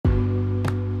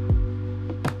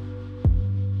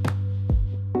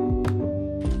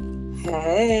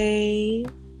Hey.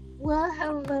 Well,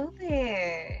 hello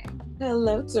there.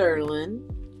 Hello, darling.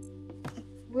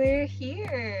 We're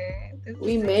here. This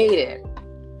We is made it. it.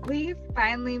 We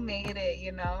finally made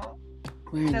it.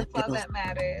 We're in the That's all middle. that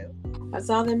matters. That's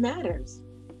all that matters.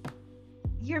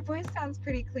 Your voice sounds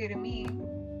pretty clear to me.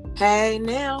 Hey,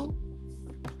 now.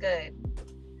 Good.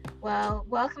 Well,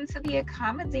 welcome to the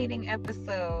Accommo-Dating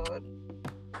episode.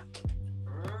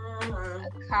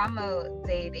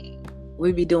 Accommo-Dating.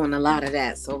 We be doing a lot of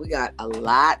that, so we got a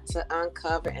lot to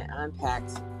uncover and unpack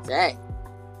today.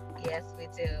 Yes, we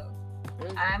do.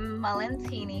 I'm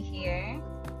Mullintini here.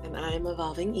 And I am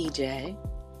Evolving EJ.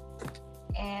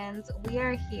 And we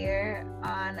are here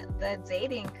on the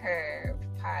Dating Curve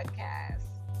podcast.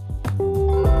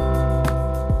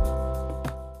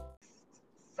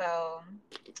 So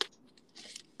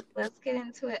let's get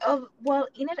into it. Oh, well,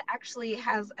 Enid actually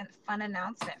has a fun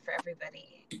announcement for everybody.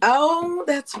 Oh,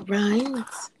 that's right.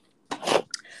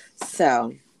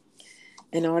 So,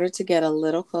 in order to get a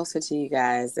little closer to you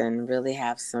guys and really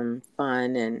have some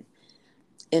fun and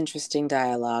interesting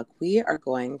dialogue, we are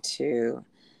going to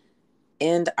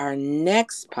end our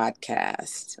next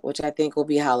podcast, which I think will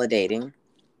be holidating.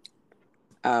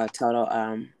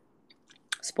 Total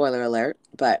spoiler alert.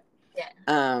 But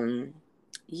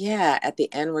at the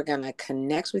end we're gonna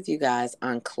connect with you guys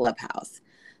on Clubhouse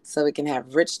so we can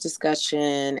have rich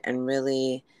discussion and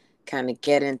really kind of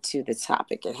get into the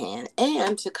topic at hand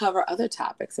and to cover other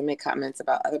topics and make comments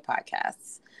about other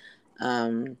podcasts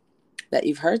that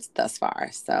you've heard thus far.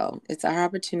 So it's our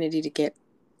opportunity to get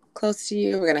close to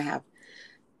you. We're gonna have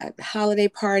a holiday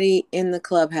party in the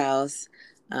Clubhouse,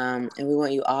 and we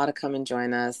want you all to come and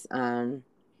join us, and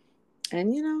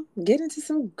get into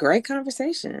some great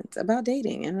conversations about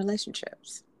dating and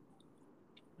relationships.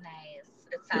 Nice.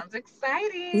 It sounds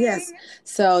exciting. Yes.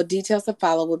 So details to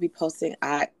follow. We'll be posting.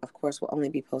 I, of course, will only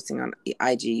be posting on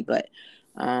IG, but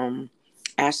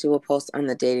Ashley will post on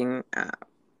the Dating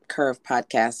Curve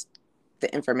podcast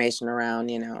the information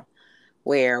around,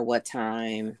 where, what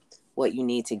time, what you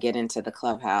need to get into the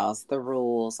Clubhouse, the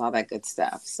rules, all that good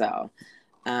stuff. So,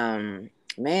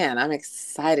 man, I'm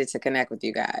excited to connect with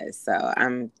you guys. So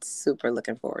I'm super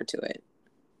looking forward to it.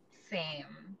 Same.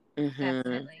 Mm-hmm.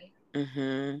 Definitely.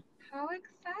 Mm-hmm. How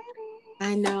exciting.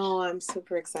 I know. I'm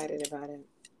super excited about it.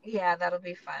 Yeah, that'll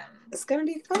be fun. It's going to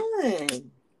be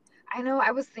fun. I know.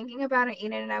 I was thinking about it,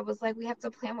 Enid, and I was like, we have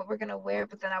to plan what we're going to wear.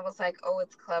 But then I was like, oh,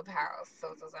 it's Clubhouse,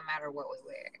 so it doesn't matter what we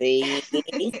wear. See?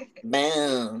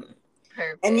 Boom.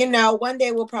 Perfect. And, one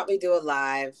day we'll probably do a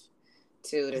live,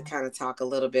 too, to kind of talk a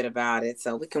little bit about it.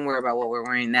 So we can worry about what we're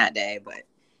wearing that day. But,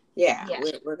 yeah.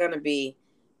 We're going to be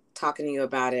talking to you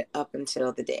about it up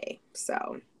until the day.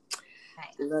 So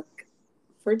look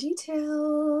for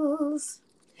details.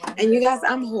 Wonderful. And you guys,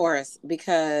 I'm hoarse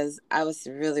because I was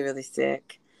really, really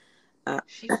sick.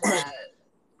 She was.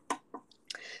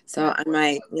 So I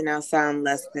might, sound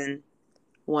less than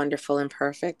wonderful and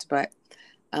perfect, but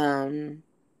I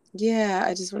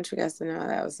just want you guys to know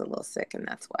that I was a little sick and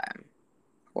that's why I'm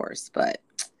hoarse, but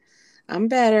I'm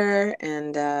better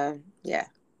and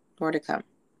more to come.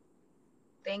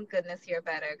 Thank goodness you're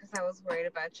better because I was worried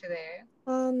about you there.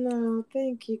 Oh no,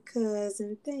 thank you,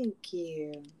 cousin. Thank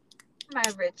you. My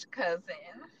rich cousin.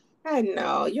 I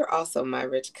know. You're also my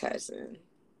rich cousin.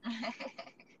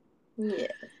 Yeah.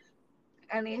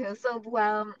 Anywho, so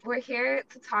we're here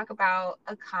to talk about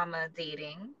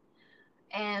Accommo-Dating.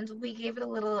 And we gave it a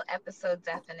little episode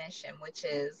definition, which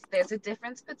is there's a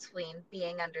difference between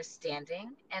being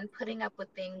understanding and putting up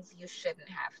with things you shouldn't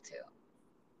have to.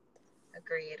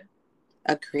 Agreed?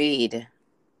 Agreed.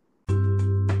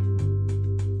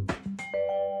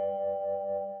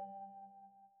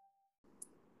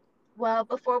 Well,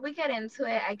 before we get into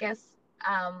it, I guess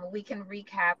we can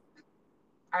recap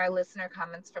our listener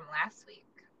comments from last week.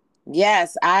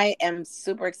 Yes, I am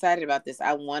super excited about this.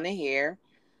 I want to hear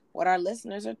what our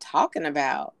listeners are talking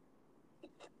about.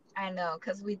 I know,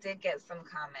 because we did get some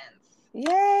comments.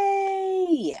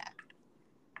 Yay!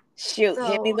 Shoot,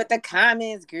 hit me with the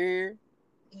comments, girl.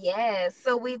 Yes,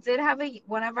 so we did have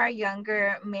one of our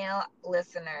younger male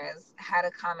listeners had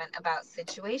a comment about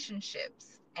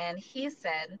situationships, and he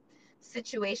said,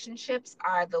 situationships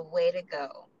are the way to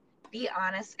go. Be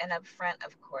honest and upfront,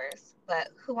 of course,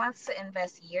 but who wants to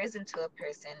invest years into a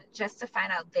person just to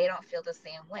find out they don't feel the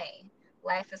same way?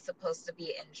 Life is supposed to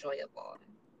be enjoyable.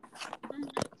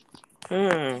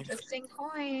 Interesting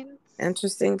points.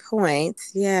 Interesting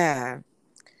points, yeah.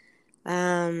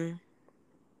 I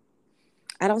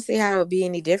don't see how it would be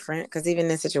any different because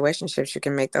even in situationships, you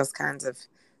can make those kinds of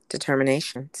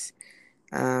determinations.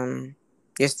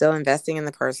 You're still investing in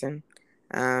the person.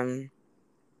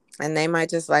 And they might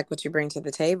just like what you bring to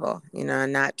the table, you know,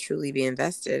 and not truly be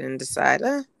invested and decide,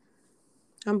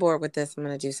 I'm bored with this. I'm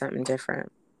going to do something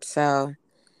different. So,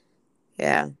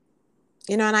 yeah.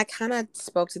 You know, and I kind of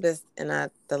spoke to this in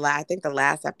I think the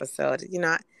last episode, you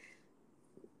know,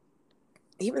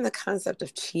 even the concept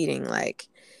of cheating, like,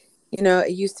 you know,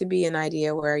 it used to be an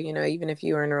idea where, you know, even if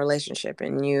you were in a relationship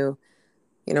and you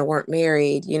know, weren't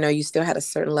married, you know, you still had a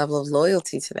certain level of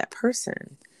loyalty to that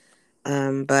person.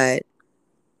 But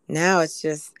now it's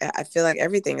just, I feel like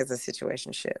everything is a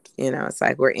situationship. You know, it's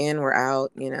like we're in, we're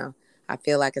out, you know. I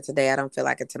feel like it today, I don't feel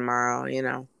like it tomorrow, you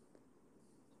know.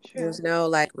 True. There's no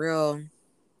like real,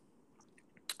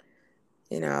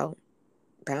 you know,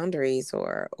 boundaries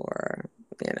or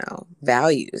you know,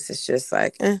 values. It's just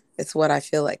like, it's what I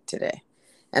feel like today.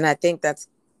 And I think that's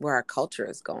where our culture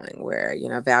is going, where, you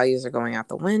know, values are going out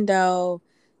the window,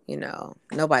 you know,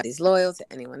 nobody's loyal to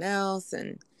anyone else.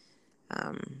 And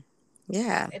um,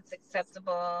 yeah, It's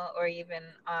acceptable or even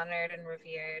honored and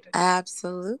revered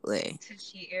absolutely. to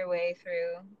cheat your way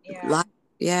through. Yeah. Like,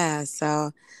 yeah.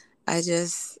 So I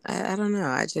don't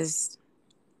know.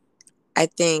 I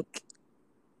think,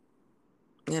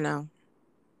 you know,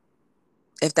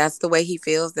 if that's the way he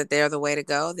feels that they're the way to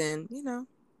go, then, you know,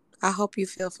 I hope you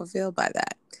feel fulfilled by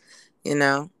that, you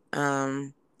know?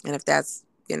 And if that's,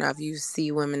 you know, if you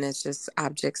see women as just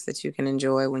objects that you can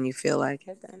enjoy when you feel like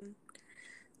it, then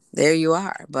there you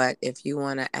are. But if you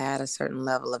want to add a certain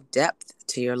level of depth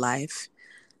to your life,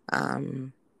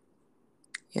 um,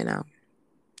 you know,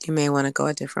 you may want to go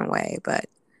a different way, but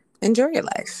enjoy your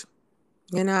life.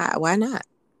 You know, why not?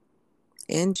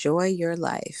 Enjoy your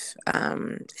life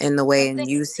in the way and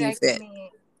Something you see strikes fit.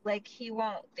 me like he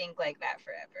won't think like that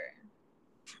forever.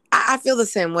 I feel the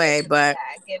same way, but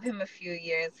Yeah, give him a few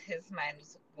years, his mind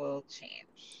will change.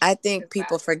 I think His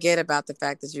people forget about the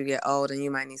fact that you get old and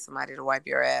you might need somebody to wipe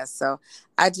your ass. So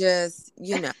I just, body.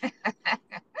 you know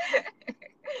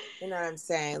what I'm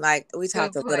saying? Like we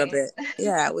talked Good a little point. bit.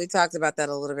 Yeah, we talked about that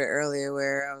a little bit earlier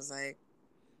where I was like,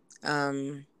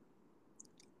 um,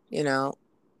 you know,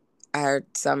 I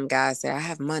heard some guys say, I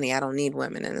have money, I don't need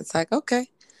women. And it's like, okay,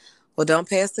 well, don't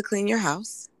pay us to clean your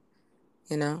house,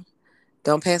 you know,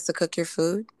 don't pay us to cook your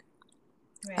food.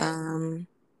 Right. Um,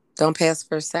 don't pay us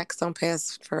for sex, don't pay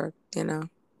us for, you know,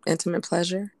 intimate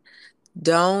pleasure.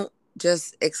 Don't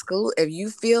just exclude. If you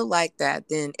feel like that,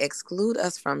 then exclude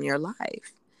us from your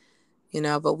life, you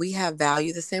know, but we have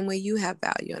value the same way you have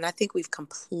value. And I think we've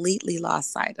completely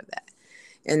lost sight of that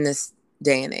in this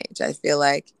day and age. I feel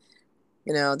like,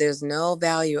 you know, there's no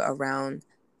value around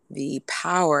the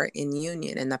power in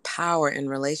union and the power in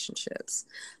relationships,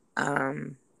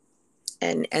 um,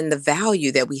 and the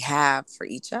value that we have for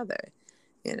each other,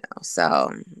 you know.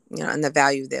 So, you know, and the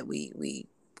value that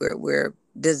we're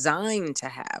designed to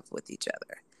have with each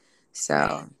other. Right.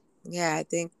 So, yeah, I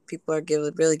think people are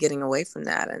really getting away from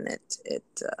that, and it's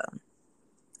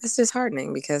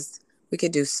disheartening because we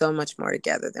could do so much more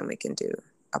together than we can do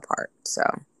apart. So,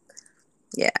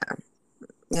 yeah,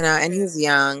 you know, and True. he's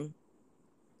young,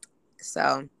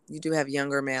 so you do have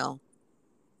younger male.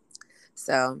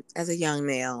 So, as a young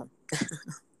male,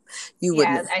 you Yeah,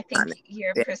 wouldn't I have think done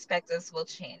your it. perspectives will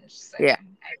change, sir. Yeah.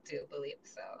 I do believe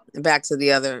so. Back to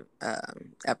the other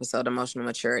episode, emotional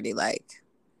maturity. Like,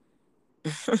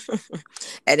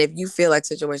 and if you feel like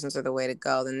situations are the way to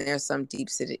go, then there's some deep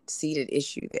seated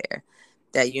issue there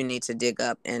that you need to dig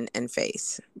up and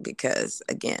face because,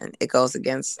 again, it goes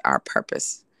against our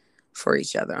purpose for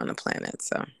each other on the planet.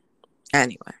 So,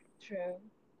 anyway. True.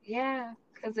 Yeah,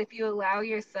 because if you allow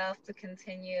yourself to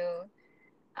continue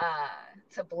uh,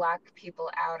 to block people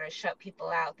out or shut people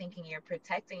out, thinking you're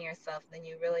protecting yourself, then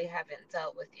you really haven't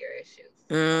dealt with your issues,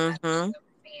 and that's Mm-hmm.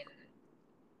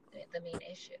 the main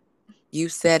issue. You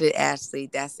said it, Ashley.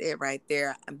 That's it right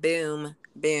there. Boom,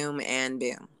 boom, and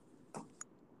boom.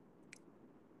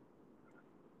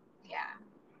 Yeah.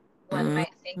 One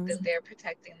might think Mm-hmm. that they're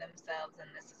protecting themselves and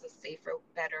this is a safer,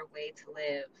 better way to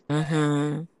live, but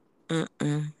Mm-hmm.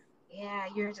 Mm-mm. yeah,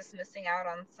 you're just missing out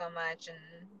on so much. And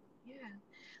yeah,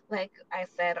 like I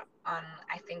said on,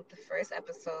 I think the first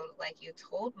episode, like you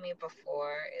told me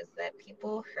before, is that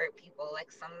people hurt people. Like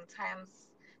sometimes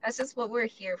that's just what we're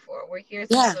here for. We're here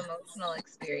to Yeah. have emotional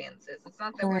experiences. It's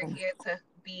not that we're here to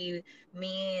be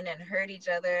mean and hurt each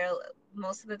other.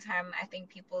 Most of the time, I think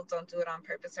people don't do it on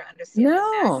purpose or understand the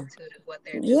No. magnitude of what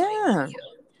they're doing to Yeah. you.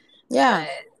 Yeah. But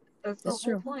that's the It's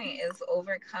whole true. point, is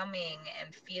overcoming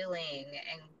and feeling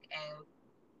and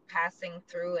passing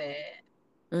through it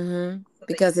Mm-hmm. so that you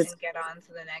Because can it's get on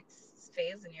to the next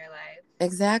phase in your life.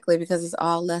 exactly because it's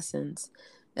all lessons.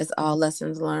 It's all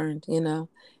lessons learned, you know.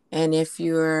 And if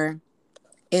you're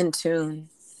in tune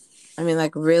I mean,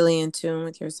 like really in tune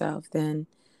with yourself, then,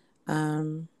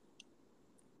 um,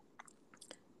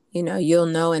 you'll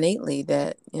know innately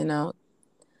that,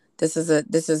 this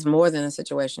is more than a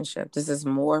situationship. This is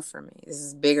more for me. This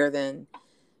is bigger than,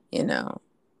 you know,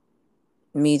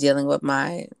 me dealing with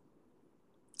my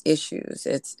issues.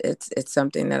 It's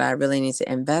something that I really need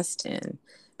to invest in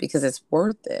because it's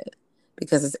worth it,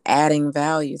 because it's adding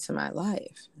value to my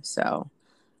life. So,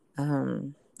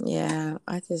 yeah,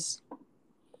 I just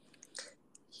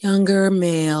younger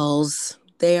males,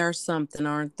 they are something,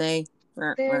 aren't they?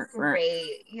 They're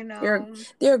great, They're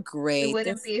they're we great.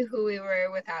 wouldn't be who we were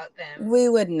without them. We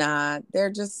would not. They're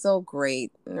just so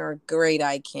great. And they're great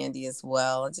eye candy as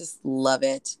well. I just love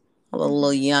it. All the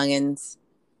little Hmm. youngins,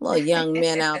 little young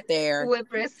men out there,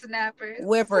 Whippersnappers.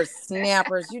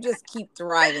 whippersnappers. You just keep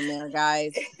thriving there,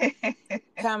 guys.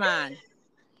 Come on.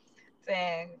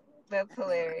 Dang, that's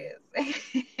hilarious.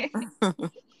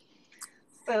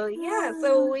 So yeah,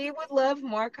 so we would love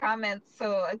more comments.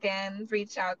 So again,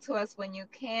 reach out to us when you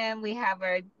can. We have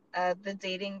our the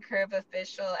dating curve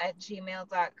official at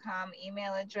gmail.com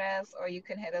email address, or you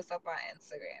can hit us up on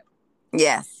Instagram.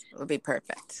 Yes, it would be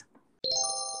perfect.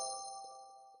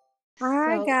 All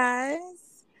right, So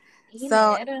guys.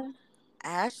 So, Enid,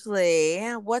 Ashley,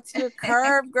 what's your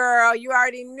curve, girl? You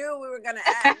already knew we were gonna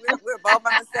act. We're both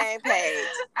on the same page.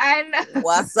 I know.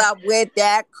 What's up with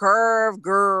that curve,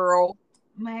 girl?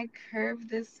 My curve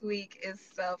this week is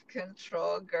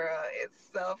self-control, girl. It's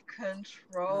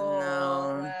self-control.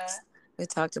 No, we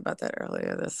talked about that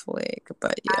earlier this week,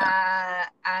 but yeah.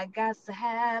 I got to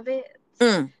have it.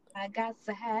 Mm, I got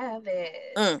to have it.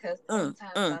 mm, 'Cause mm,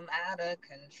 sometimes mm, I'm out of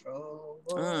control.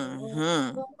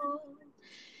 mm-hmm,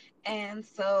 And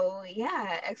so,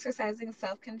 yeah, exercising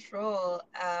self-control.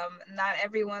 Not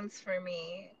everyone's for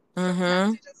me. Sometimes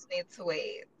mm-hmm. you just need to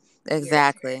wait your turn.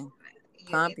 Exactly. You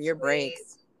Pump need your to wait.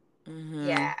 brakes. Mm-hmm.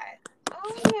 Yeah.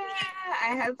 Oh, yeah.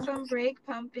 I had some brake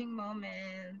pumping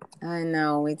moments. I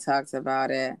know we talked about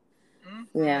it.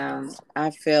 Mm-hmm. Yeah, I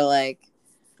feel like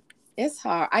it's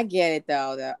hard. I get it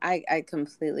though. I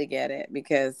completely get it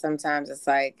because sometimes it's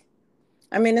like,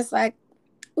 I mean, it's like,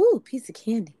 ooh, piece of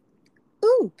candy.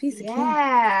 Ooh, piece of candy.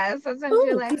 Yeah. Sometimes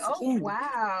you're Ooh, like, piece of oh, candy.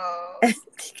 wow.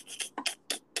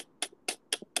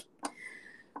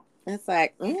 It's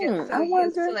like, You get so I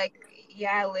used to wonder. like,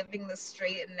 yeah, living the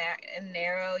straight and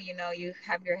narrow. You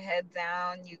have your head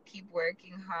down, you keep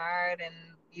working hard, and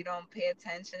you don't pay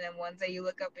attention. And one day you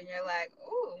look up and you're like,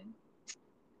 ooh,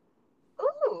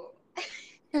 ooh,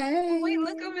 wait,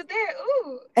 look Hey. over there,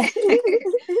 ooh.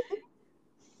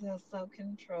 So self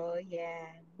control, yeah,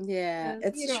 Yeah,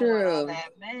 because you it's don't want all true. that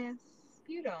mess.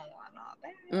 You don't want all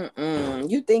that.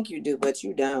 Mm-mm. You think you do, but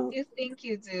you don't. You think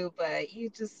you do, but you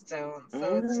just don't.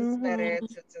 So it's just better Hmm.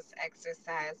 to just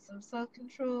exercise some self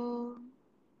control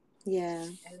Yeah.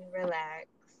 and relax.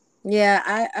 Yeah,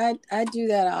 I do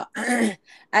that all.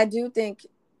 I do think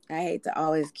I hate to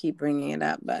always keep bringing it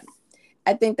up, but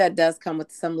I think that does come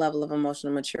with some level of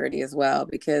emotional maturity as well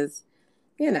because,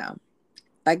 you know,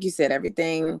 like you said,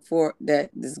 everything for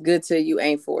that is good to you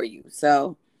ain't for you.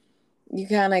 So you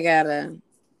kind of gotta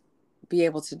be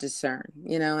able to discern,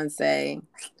 and say,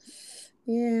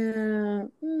 yeah,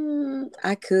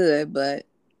 I could, but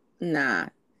nah,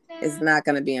 it's Yeah. not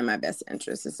gonna be in my best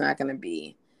interest. It's not gonna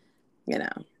be, you know,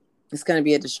 it's gonna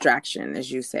be a distraction,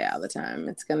 as you say all the time.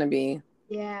 It's gonna be,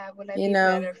 Yeah, would I you be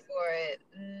know, better for it?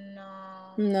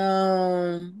 No.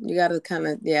 no, you gotta kind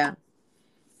of, yeah.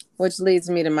 Which leads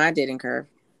me to my dating curve.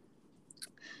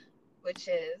 Which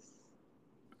is,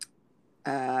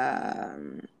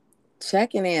 Um,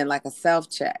 Checking in, like a self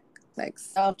check, like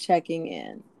self checking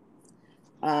in.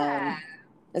 yeah, Um,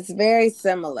 it's very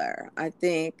similar. I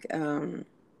think, I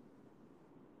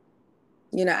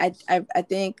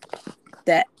think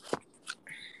that,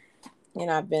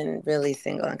 I've been really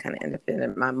single and kind of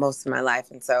independent most of my life.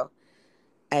 And so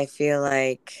I feel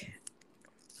like,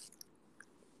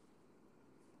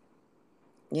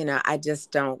 I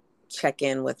just don't check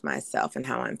in with myself and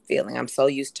how I'm feeling. I'm so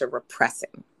used to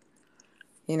repressing.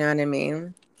 You know what I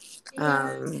mean?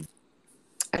 yeah, Um,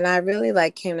 and I really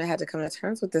like had to come to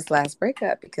terms with this last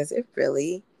breakup because it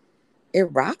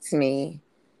rocked me,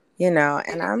 and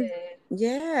did I'm, it.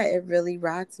 yeah, it really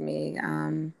rocked me.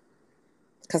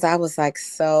 Because I was like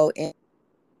so in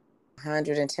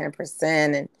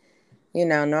 110%. And,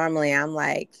 normally I'm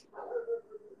like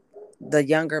the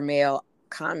younger male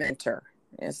commenter.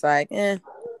 It's like,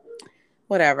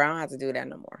 whatever. I don't have to do that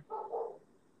no more.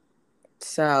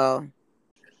 So,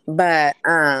 but,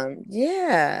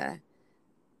 yeah,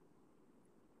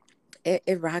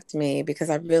 it rocked me because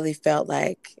I really felt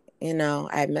like, You know,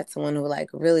 I had met someone who like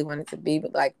really wanted to be,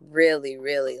 but like really,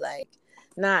 really like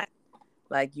not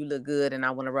like you look good and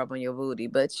I want to rub on your booty,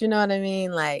 but you know what I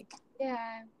mean? Like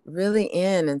Yeah. really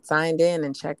in and signed in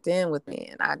and checked in with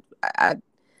me. And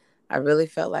I really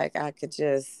felt like I could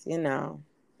just, you know,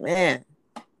 man,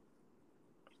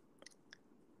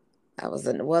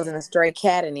 wasn't a stray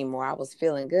cat anymore. I was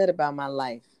feeling good about my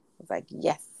life. I was like,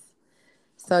 yes.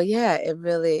 So yeah, it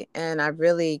really, and I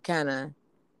really kind of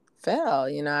fell,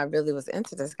 you know, I really was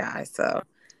into this guy. So,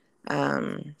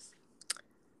 um,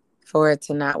 for it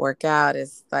to not work out,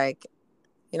 it's like,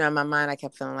 you know, in my mind, I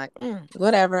kept feeling like,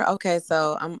 whatever. Okay.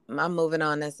 So I'm moving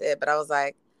on. That's it. But I was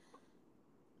like,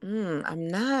 I'm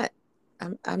not,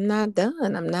 I'm not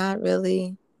done. I'm not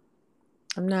really,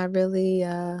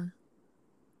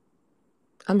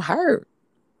 I'm hurt.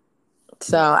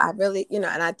 So Yeah. I really, you know,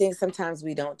 and I think sometimes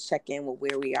we don't check in with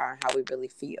where we are and how we really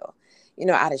feel, you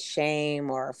know, out of shame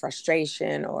or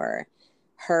frustration or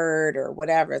hurt or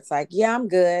whatever. It's like, yeah, I'm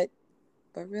good,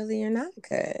 but really you're not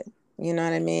good. You know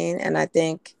what I mean? And I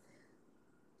think,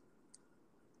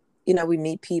 you know, we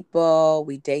meet people,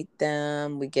 we date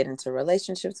them, we get into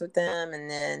relationships with them,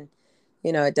 and then,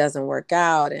 you know, it doesn't work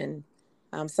out. And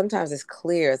sometimes it's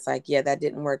clear. It's like, yeah, that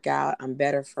didn't work out. I'm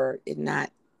better for it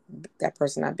not, that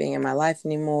person not being in my life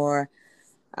anymore.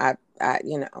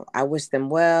 You know, I wish them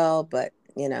well, but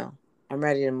you know, I'm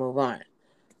ready to move on.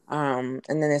 And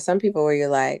then there's some people where you're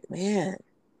like, man,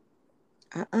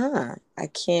 I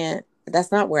can't.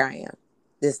 That's not where I am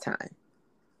this time.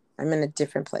 I'm in a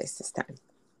different place this time.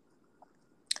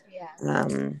 Yeah.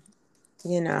 Um,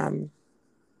 you know,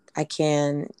 I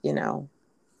can, you know,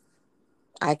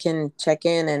 I can check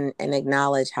in and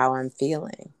acknowledge how I'm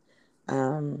feeling.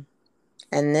 Um,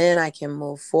 and then I can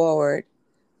move forward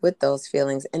with those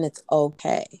feelings and it's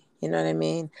okay. You know what I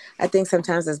mean? I think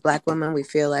sometimes as Black women, we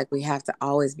feel like we have to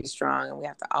always be strong and we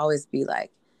have to always be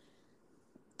like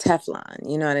Teflon,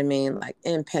 you know what I mean? Like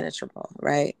impenetrable,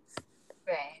 right?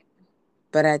 Right.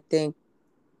 But I think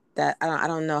that I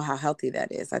don't know how healthy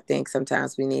that is. I think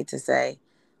sometimes we need to say,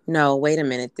 no, wait a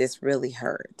minute, this really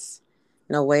hurts.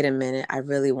 No, wait a minute, I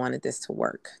really wanted this to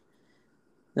work.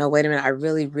 No, wait a minute, I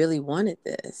really, really wanted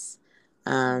this.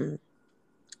 Um,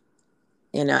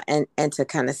 you know, and to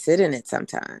kind of sit in it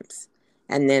sometimes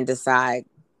and then decide,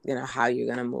 you know, how you're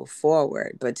going to move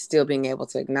forward, but still being able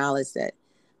to acknowledge that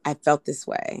I felt this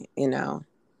way, you know,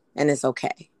 and it's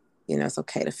okay. You know, it's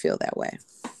okay to feel that way.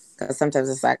 Because sometimes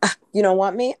it's like, "Ah, you don't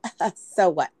want me? So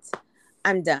what?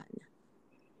 I'm done.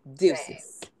 Right.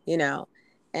 Deuces, you know."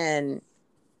 And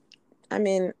I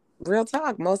mean, real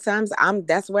talk, most times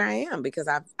that's where I am because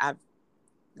I've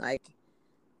like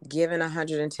given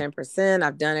 110%.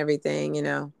 I've done everything, you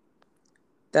know,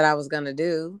 that I was going to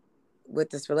do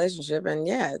with this relationship. And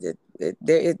yeah,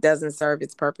 it doesn't serve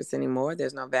its purpose anymore.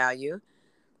 There's no value,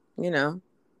 you know,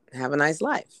 have a nice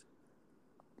life.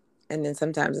 And then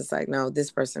sometimes it's like, no,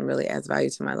 this person really adds value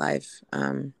to my life.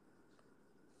 And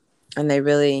they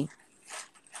really,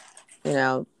 you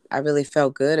know, I really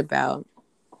felt good about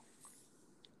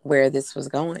where this was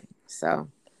going. So,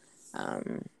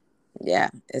 um, yeah,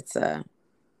 it's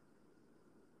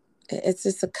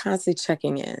just a constantly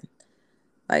checking in.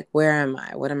 Like, where am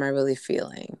I? What am I really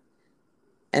feeling?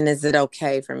 And is it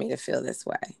okay for me to feel this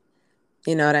way?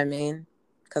 You know what I mean?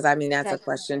 Because I mean, that's a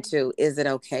question Definitely. too. Is it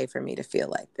okay for me to feel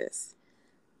like this?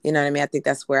 You know what I mean? I think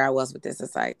that's where I was with this.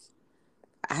 It's like,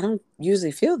 I don't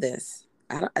usually feel this.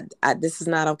 This is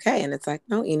not okay. And it's like,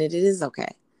 no, Enid, it is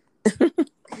okay.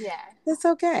 Yeah. It's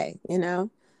okay. You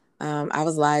know, I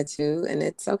was lied to and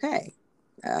it's okay.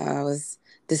 I was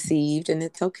deceived and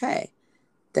it's okay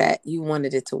that you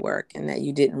wanted it to work and that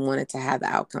you didn't want it to have the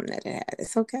outcome that it had.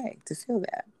 It's okay to feel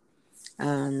that.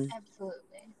 Um,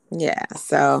 Absolutely. yeah.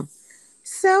 So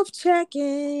self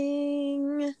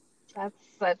checking.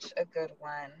 That's such a good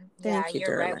one. Yeah, Thank you,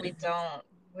 you're right. We darling. don't.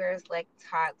 We're like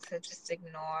taught to just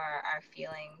ignore our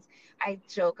feelings. I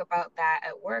joke about that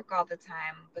at work all the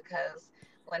time because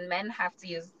when men have to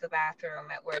use the bathroom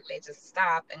at work, they just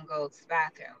stop and go to the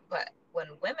bathroom. But when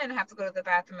women have to go to the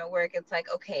bathroom at work, it's like,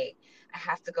 okay, I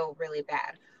have to go really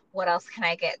bad. What else can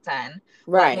I get done?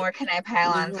 What Right. more can I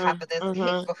pile on top Mhm. of this cake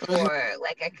Mhm. Mhm. before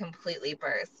like I completely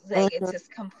burst? Like it's Mhm.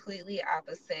 just completely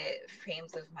opposite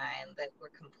frames of mind that we're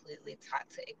completely taught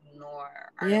to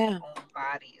ignore our Yeah. own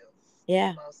bodies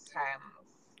Yeah. most times.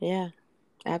 Yeah.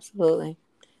 Absolutely.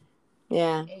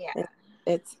 Yeah. Yeah.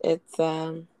 It, it's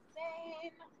Same.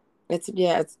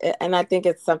 yeah, and I think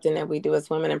it's something that we do as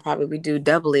women and probably we do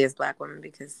doubly as Black women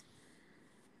because,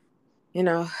 you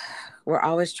know, we're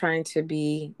always trying to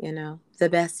be, you know, the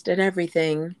best at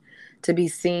everything, to be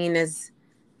seen as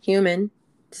human.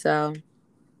 So,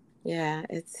 Yeah,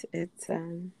 it's a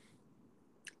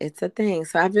thing.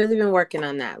 So I've really been working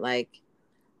on that. Like,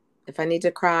 if I need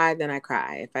to cry, then I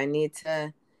cry. If I need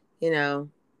to, you know,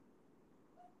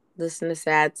 listen to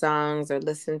sad songs or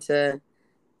listen to,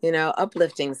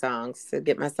 uplifting songs to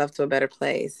get myself to a better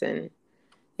place. And,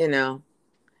 you know,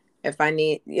 if I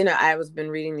need, I was been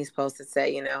reading these posts that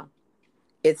say,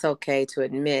 it's okay to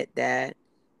admit that,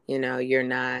 you're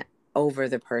not over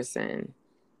the person.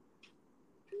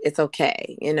 It's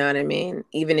okay. You know what I mean?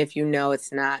 Even if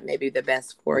it's not maybe the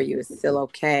best for you, it's still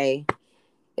okay.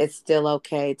 It's still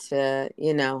okay to,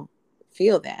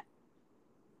 feel that.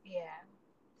 Yeah.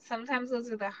 Sometimes those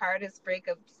are the hardest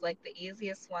breakups. Like the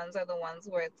easiest ones are the ones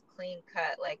where it's clean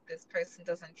cut. Like this person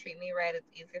doesn't treat me right. It's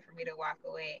easier for me to walk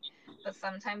away. But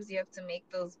sometimes you have to make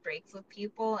those breaks with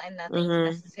people and nothing's Hmm.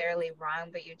 necessarily wrong,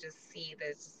 but you just see that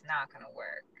it's just not going to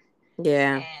work.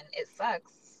 Yeah. And it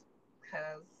sucks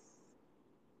because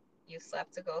you still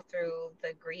have to go through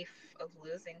the grief of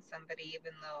losing somebody,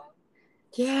 even though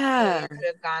Yeah. you could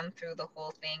have gone through the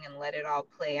whole thing and let it all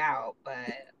play out.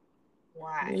 But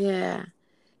why? Yeah.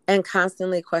 And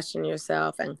constantly question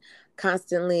yourself and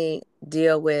constantly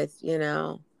deal with,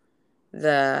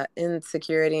 the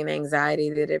insecurity and anxiety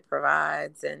that it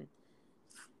provides. And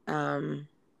um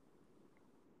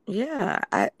yeah,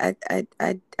 I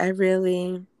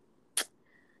really,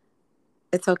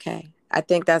 it's okay. I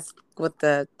think that's what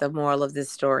the moral of this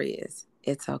story is.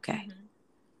 It's okay. Hmm.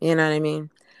 You know what I mean?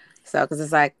 So, because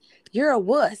it's like, you're a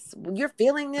wuss. You're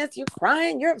feeling this. You're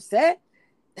crying. You're upset.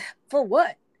 For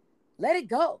what? Let it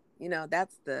go.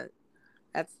 That's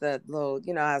the little,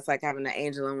 it's like having an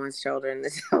angel on one shoulder and the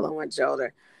devil on one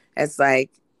shoulder. It's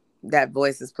like that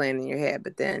voice is playing in your head,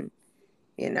 but then,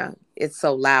 it's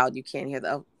so loud you can't hear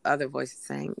the other voices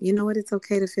saying, you know what, it's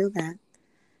okay to feel that.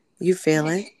 You feel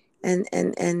it. And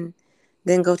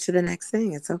then go to the next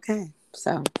thing. It's okay.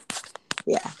 So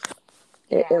yeah.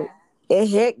 It, it, Yeah. it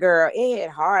hit, girl. It hit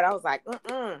hard. I was like,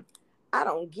 I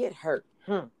don't get hurt.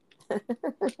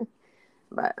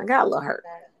 But I got a little hurt.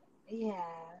 That, yeah,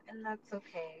 and that's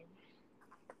okay.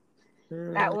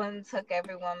 That Mm-hmm. one took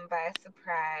everyone by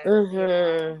surprise, you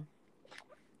know.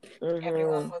 Mm-hmm.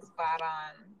 Everyone Mm-hmm. was bought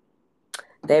on.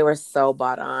 They were so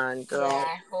bought on, Yeah, girl.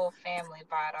 our whole family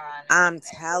bought on, and I'm then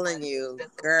telling everyone's you,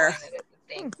 girl. disappointed at the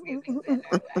Thanksgiving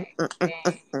dinner. Like,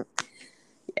 dang,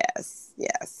 Yes,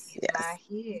 yes, he's not yes.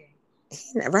 here.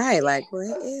 Right. Yeah, Like,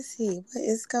 where is he? What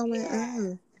is going yeah.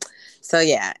 on? So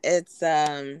yeah, it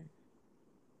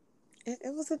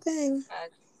was a thing.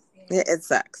 Sucks. Yeah. It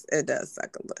sucks. It does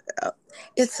suck a little.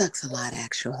 It sucks a lot,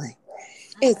 actually.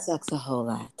 It Mm, sucks a whole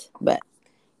lot. But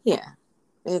yeah,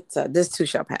 it's this too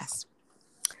shall pass.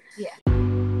 yeah.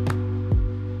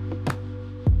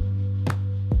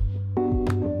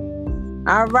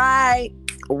 All right.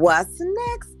 What's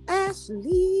next,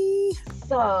 Ashley?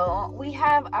 So we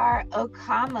have our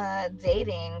Okama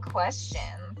dating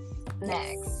questions Yes.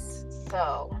 next.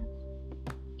 So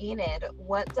Enid,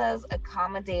 what does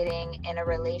accommodating in a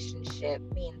relationship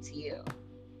mean to you?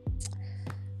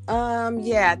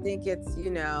 Yeah, I think it's,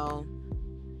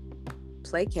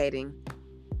 placating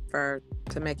for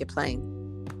to make it plain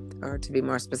or to be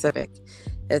more specific.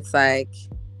 It's like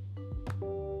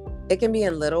it can be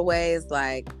in little ways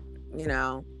like, you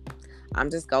know, I'm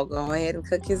just gonna go ahead and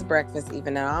cook his breakfast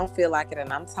even though I don't feel like it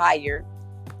and I'm tired.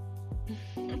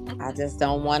 I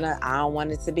don't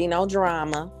want it to be no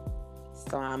drama.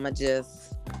 So I'ma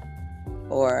just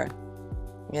or,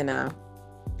 you know,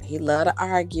 he love to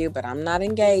argue, but I'm not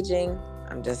engaging.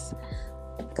 I'm just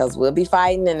because we'll be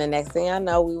fighting and the next thing I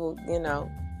know we will,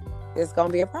 it's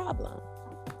gonna be a problem.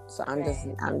 So Right.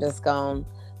 I'm just gonna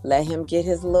let him get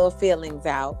his little feelings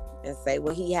out and say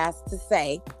what he has to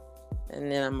say,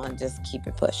 and then I'm gonna just keep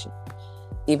it pushing,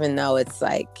 even though it's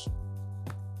like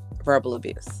verbal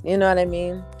abuse. You know what I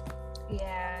mean?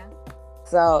 Yeah.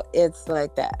 So it's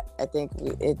like that. I think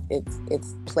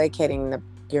it's placating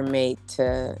your mate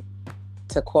to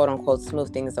quote unquote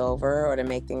smooth things over or to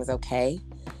make things okay,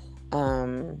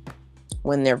 um,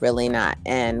 when they're really not,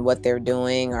 and what they're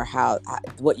doing or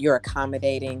what you're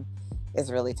accommodating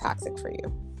is really toxic for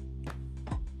you.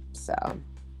 So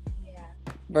Yeah.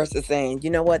 versus saying, you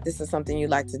know what, this is something you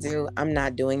like to do. I'm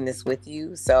not doing this with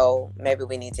you. So maybe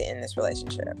we need to end this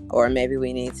relationship. Or maybe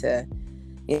we need to,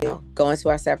 go into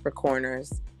our separate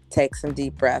corners, take some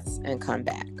deep breaths and come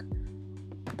back.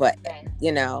 But, Right.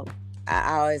 you know,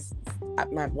 I always,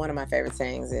 one of my favorite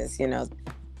sayings is,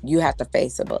 you have to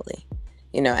face a bully,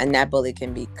 and that bully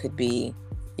could be,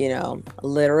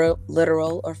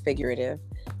 literal or figurative.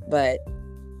 But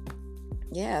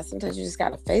yeah, sometimes you just got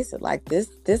to face it. Like this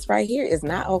right here is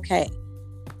not okay.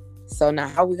 So now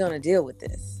how are we going to deal with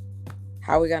this?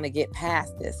 How are we going to get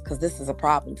past this? Because this is a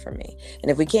problem for me.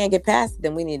 And if we can't get past it,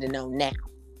 then we need to know now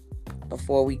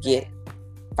before we get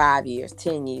 5 years,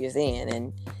 10 years in,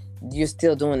 and you're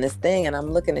still doing this thing. And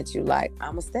I'm looking at you like,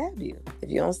 I'm going to stab you if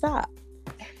you don't stop.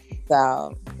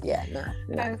 So, yeah, no,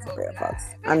 for real, folks.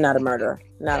 I'm not a murderer.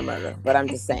 Not a murderer. But I'm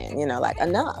just saying, like,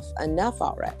 enough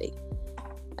already.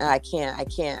 And I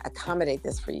can't accommodate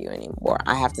this for you anymore.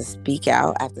 I have to speak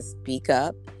out. I have to speak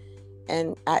up.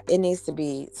 And it needs to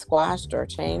be squashed or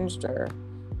changed or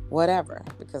whatever,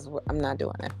 because I'm not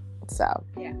doing it. So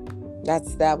yeah,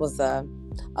 that was a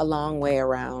long way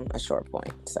around a short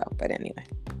point. So, but anyway.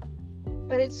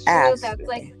 But it's true. Absolutely. That's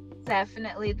like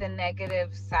definitely the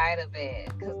negative side of it,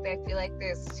 because I feel like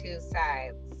there's two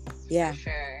sides. Yeah. For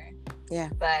sure. Yeah.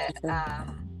 But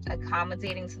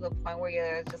accommodating to the point where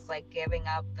you're just like giving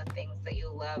up the things that you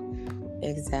love.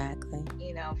 Exactly.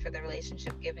 For the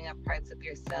relationship, giving up parts of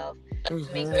yourself to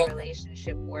make the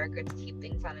relationship work, or to keep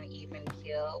things on an even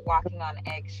keel, walking on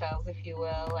eggshells, if you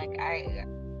will. Like I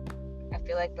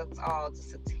feel like that's all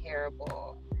just a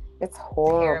terrible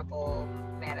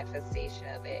manifestation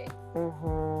of it.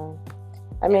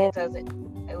 I mean,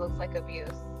 it looks like abuse.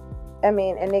 I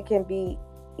mean, and it can be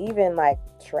even like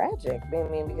tragic. I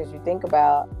mean, because you think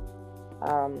about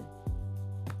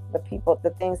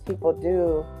the things people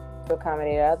do to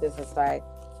accommodate others. It's like,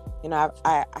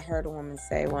 I heard a woman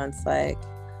say once, like,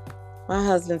 my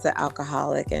husband's an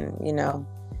alcoholic, and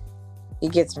he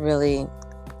gets really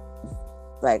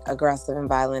like aggressive and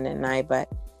violent at night, but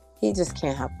he just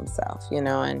can't help himself,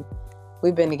 and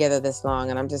we've been together this long,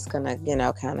 and I'm just gonna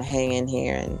kind of hang in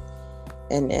here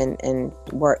and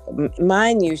work.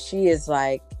 Mind you, she is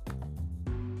like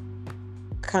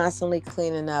constantly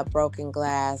cleaning up broken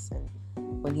glass, and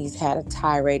when he's had a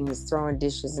tirade and he's throwing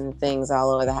dishes and things all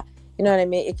over the house, you know what I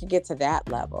mean? It could get to that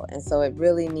level. And so it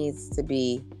really needs to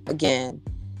be, again,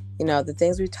 the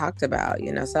things we talked about,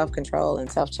 self-control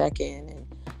and self-check-in and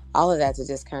all of that, to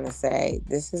just kind of say,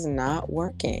 this is not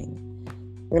working.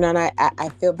 And I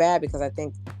feel bad, because I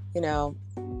think, a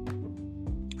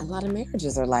lot of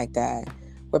marriages are like that,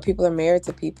 where people are married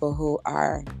to people who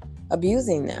are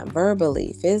abusing them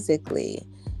verbally, physically,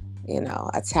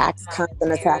 attacks,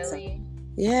 constant attacks.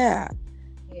 Yeah.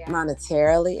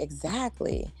 Monetarily,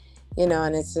 exactly.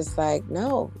 And it's just like,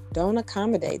 no, don't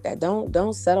accommodate that.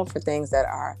 Don't settle for things that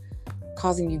are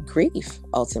causing you grief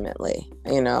ultimately,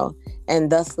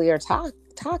 and thusly are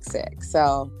toxic.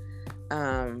 So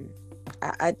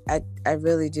I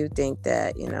really do think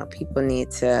that, people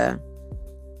need to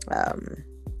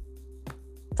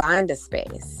find a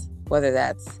space, whether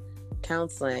that's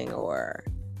counseling or,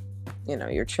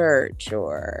 your church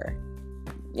or,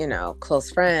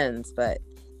 close friends, but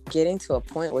getting to a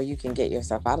point where you can get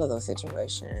yourself out of those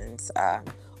situations,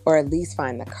 or at least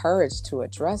find the courage to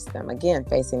address them. Again,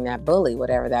 facing that bully,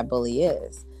 whatever that bully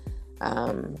is.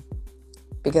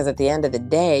 Because at the end of the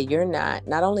day, you're not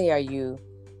only are you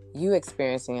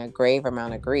experiencing a grave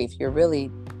amount of grief, you're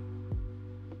really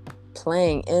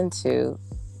playing into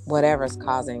whatever's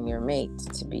causing your mate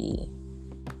to be,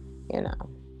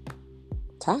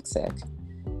 toxic.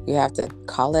 You have to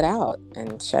call it out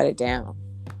and shut it down.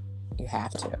 You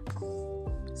have to.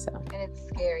 So. And it's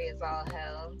scary as all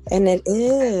hell. And it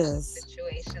is.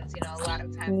 Situations, a lot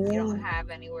of times you don't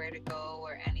have anywhere to go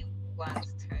or anyone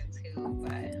to turn to,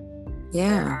 but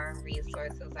there are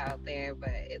resources out there, but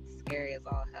it's scary as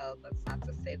all hell. That's not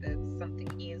to say that it's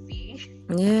something easy.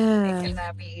 Yeah. It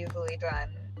cannot be easily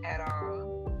done at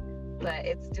all, but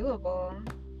it's doable.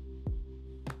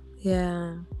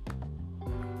 Yeah.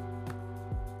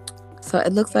 So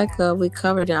it looks like we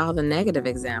covered all the negative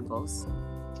examples.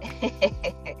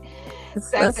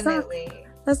 Definitely.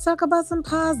 Let's talk about some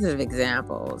positive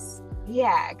examples.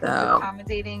 Yeah, because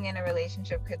accommodating in a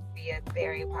relationship could be a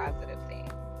very positive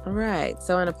thing. Right.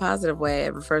 So in a positive way,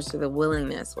 it refers to the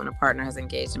willingness when a partner has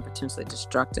engaged in potentially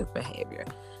destructive behavior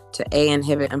to A,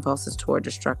 inhibit impulses toward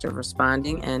destructive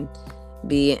responding, and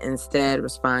B, instead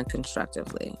respond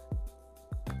constructively.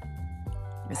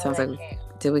 It sounds like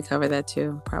did we cover that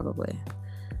too? Probably.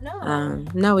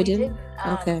 No, we didn't.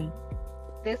 Okay.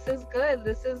 This is good.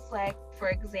 This is like, for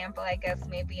example, I guess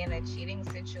maybe in a cheating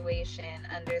situation,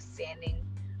 understanding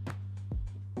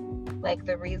like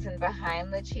the reason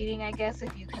behind the cheating, I guess,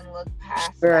 if you can look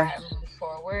past that and move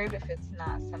forward, if it's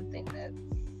not something that's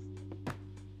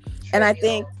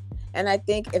trivial. And I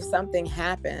think if something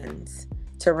happens,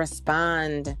 to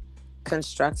respond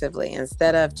constructively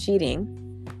instead of cheating,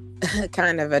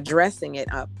 kind of addressing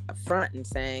it up front and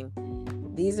saying,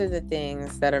 these are the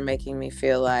things that are making me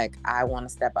feel like I want to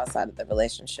step outside of the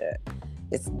relationship.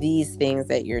 It's these things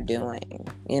that you're doing.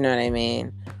 You know what I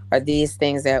mean? are these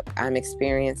things that I'm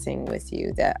experiencing with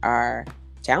you that are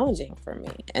challenging for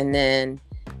me? And then,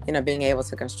 being able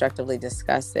to constructively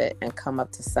discuss it and come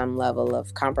up to some level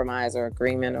of compromise or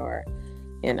agreement or,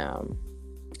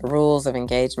 rules of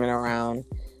engagement around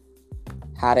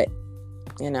how to,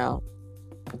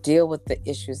 deal with the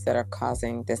issues that are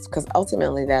causing this. Because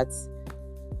ultimately that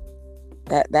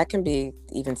can be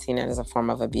even seen as a form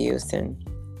of abuse. And,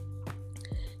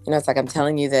 it's like I'm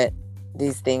telling you that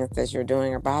these things that you're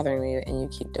doing are bothering me and you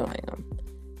keep doing them.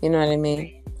 You know what I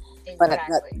mean?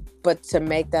 Exactly. But to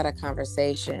make that a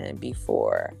conversation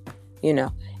before,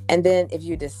 and then if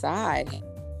you decide,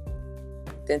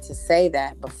 then to say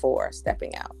that before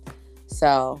stepping out.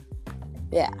 So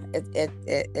yeah,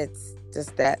 it's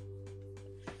just that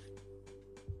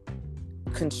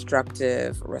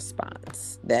constructive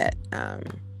response that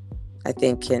I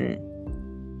think can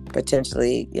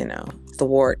potentially,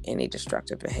 thwart any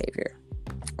destructive behavior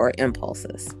or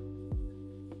impulses.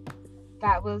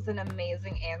 That was an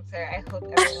amazing answer. I hope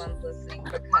everyone's listening,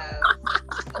 because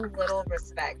just a little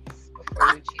respect before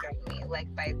you cheat on me,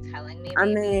 like by telling me.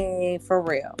 Maybe. I mean, for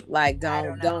real, like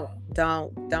don't do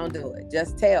it.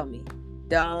 Just tell me.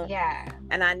 Don't. Yeah.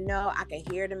 And I know I can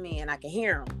hear the men. I can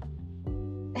hear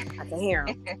them. I can hear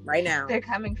them right now. They're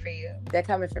coming for you. They're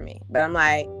coming for me. But I'm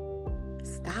like,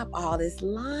 stop all this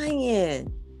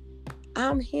lying.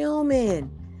 I'm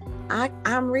human.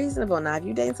 I'm reasonable. Now, if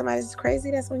you dating somebody that's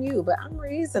crazy, that's on you. But I'm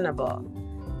reasonable.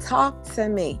 Talk to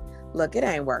me. Look, it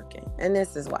ain't working, and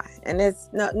this is why. And it's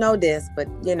no this, but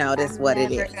this what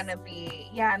it is.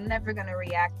 I'm never gonna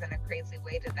react in a crazy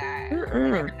way to that.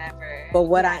 Never. But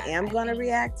what I am gonna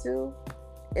react to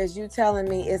is you telling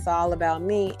me it's all about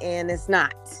me, and it's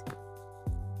not.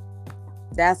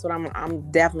 That's what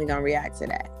I'm definitely gonna react to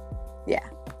that. Yeah.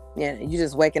 You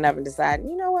just waking up and deciding,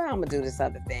 you know what, I'm gonna do this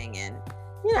other thing, and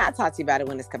I'll talk to you about it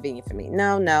when it's convenient for me.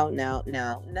 No.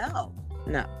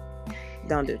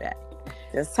 Don't do that.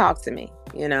 Just talk to me.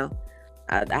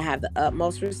 I have the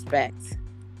utmost respect,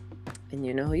 and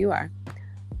you know who you are.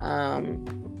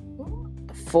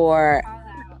 For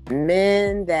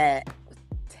men that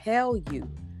tell you,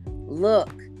 look,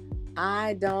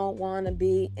 I don't want to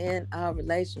be in a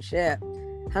relationship.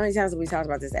 How many times have we talked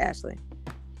about this, Ashley?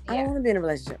 I don't want to be in a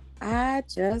relationship. I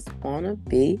just want to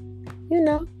be,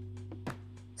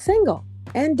 single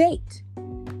and date.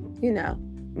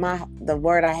 The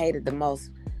word I hated the most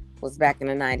was back in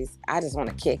the 90s. I just want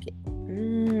to kick it.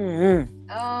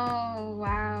 Mm-hmm. Oh,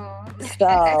 wow.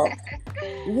 So,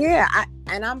 yeah,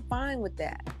 I'm fine with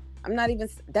that.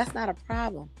 That's not a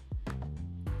problem.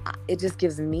 It just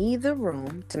gives me the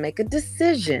room to make a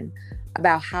decision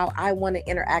about how I want to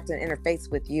interact and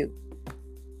interface with you.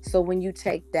 So when you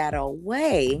take that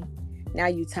away, now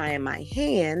you tie in my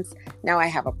hands. Now I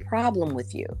have a problem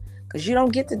with you, because you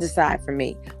don't get to decide for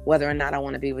me whether or not I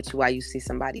want to be with you while you see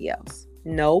somebody else.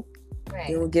 Nope. Right.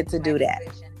 You don't get to do that.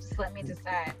 Just let me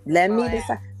decide. Let me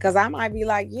decide. Because I might be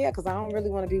like, because I don't really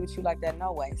want to be with you like that.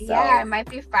 No way. So, I might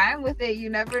be fine with it. You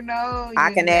never know.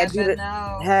 I can add you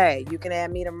to. Hey, you can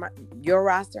add me to your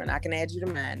roster, and I can add you to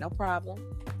mine. No problem.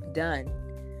 Done.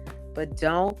 But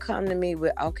don't come to me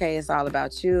with, okay, it's all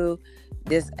about you.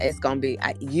 It's gonna be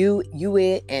you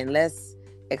it, and let's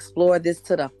explore this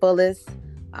to the fullest.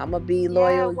 I'm gonna be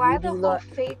loyal. Why the whole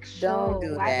fake show? Don't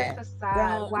do why that. The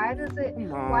facade? Why does it?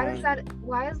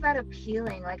 Why is that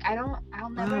appealing? Like I'll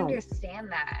never understand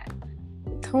that.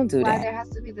 Don't do why that. There has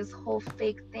to be this whole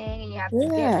fake thing, and you have to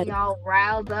get me all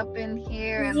riled up in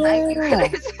here, and like you could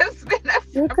have just been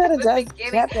you could have just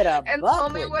kept it up and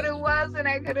told me what it was, and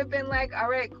I could have been like, all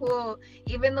right, cool.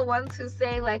 Even the ones who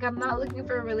say like, I'm not looking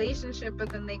for a relationship, but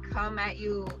then they come at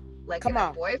you like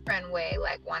a boyfriend way,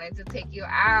 like wanting to take you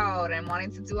out and wanting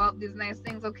to do all these nice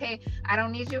things. Okay, I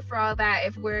don't need you for all that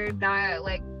if we're not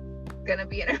like gonna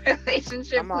be in a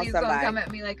relationship. Please don't come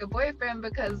at me like a boyfriend,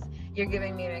 because you're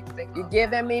giving me mixed signals. You're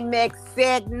giving me mixed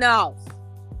signals.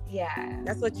 Yeah,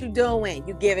 that's what you're doing.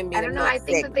 You're giving me. I don't know. I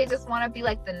think that they just want to be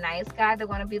like the nice guy. They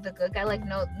want to be the good guy. Like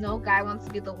no guy wants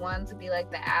to be the one to be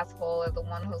like the asshole or the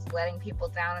one who's letting people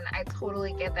down. And I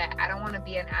totally get that. I don't want to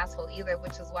be an asshole either,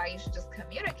 which is why you should just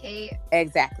communicate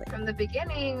exactly from the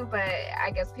beginning. But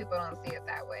I guess people don't see it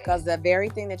that way. Because the very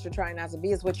thing that you're trying not to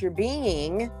be is what you're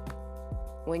being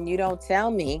when you don't tell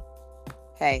me,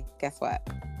 hey, guess what?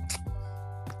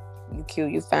 You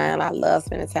cute, you fine. I love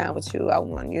spending time with you. I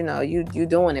want, you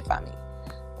doing it for me.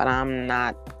 But I'm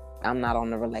not on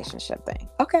the relationship thing.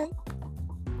 Okay,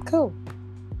 cool.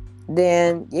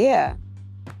 Then, yeah,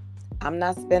 I'm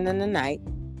not spending the night.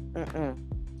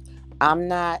 I'm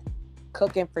not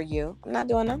cooking for you. I'm not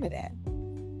doing none of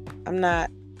that.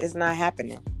 It's not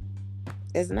happening.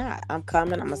 It's not. I'm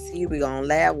coming. I'm gonna see you. We gonna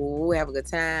laugh. We'll have a good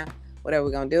time. Whatever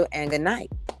we're gonna do. And good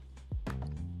night.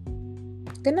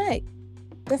 Good night.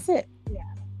 That's it. Yeah.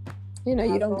 You know,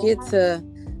 you I'll don't go get home. to.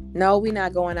 No, we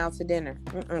not going out to dinner.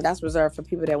 That's reserved for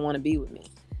people that want to be with me.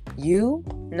 You,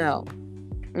 no.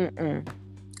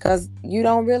 Because you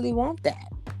don't really want that.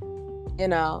 You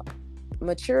know,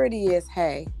 maturity is,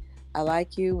 hey, I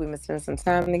like you. We must spend some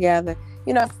time together.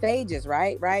 You know, stages,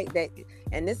 right? Right. That,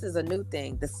 and this is a new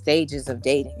thing. The stages of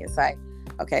dating. It's like,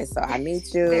 okay, so I meet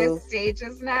There's you,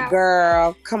 stages now.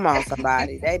 girl. Come on,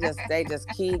 somebody. They just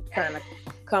keep trying to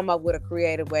come up with a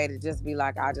creative way to just be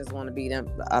like, I just want to be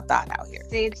them a thought out here.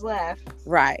 Stage left.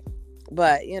 Right.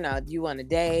 But, you know, you want to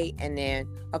date and then,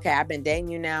 okay, I've been dating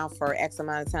you now for X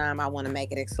amount of time. I want to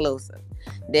make it exclusive.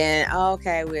 Then,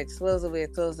 okay, we're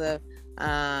exclusive.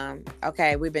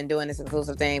 Okay, we've been doing this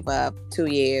exclusive thing for 2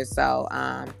 years. So,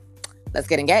 let's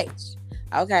get engaged.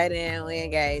 Okay, then we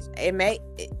engage.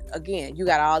 Again, you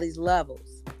got all these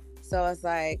levels. So it's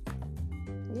like,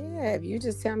 yeah, if you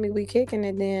just tell me we kicking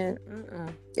it, then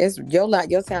it's your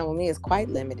time with me is quite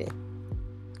limited.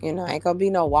 You know, ain't gonna be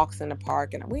no walks in the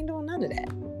park, and we ain't doing none of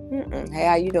that. Hey,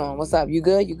 how you doing? What's up? You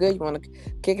good? You good? You want to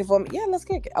kick it for me? Yeah, let's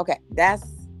kick it. Okay, that's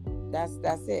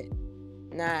it.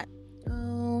 Not,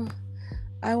 oh,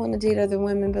 I want to date other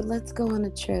women, but let's go on a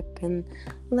trip and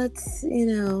let's,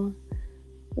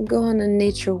 go on a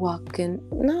nature walk. And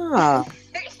no,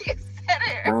 You said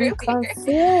it I'm earlier. confused.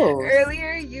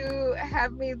 Earlier, you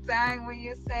had me dying when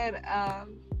you said,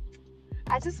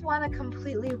 I just want to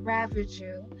completely ravage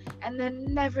you and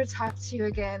then never talk to you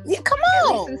again. Yeah, come At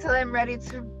on. least until I'm ready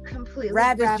to completely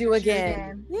Ravage you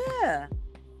again. Yeah.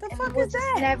 The and fuck we'll is just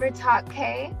that? never talk,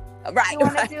 okay? Right. You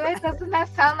want to Right, do it? right. Doesn't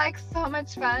that sound like so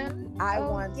much fun? I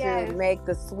Oh, want yes. to make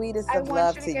the sweetest I of want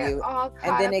love you to to get you all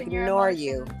and caught then up in your ignore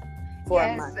you emotions. for a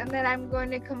Yes, month. and then I'm going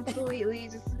to completely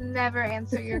just never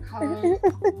answer your calls.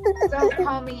 Don't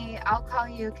call me. I'll call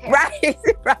you, okay? Right,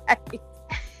 right.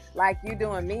 Like you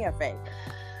doing me a favor.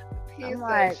 Piece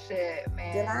like, of shit,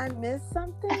 man. Did I miss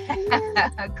something here?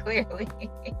 Clearly.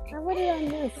 What did I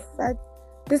miss?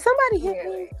 Did somebody hit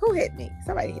me? Who hit me?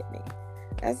 Somebody hit me.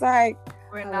 It's like,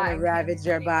 We're I not want to in ravage Kansas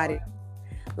your anymore. body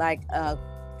like a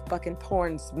fucking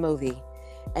porn movie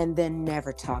and then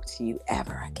never talk to you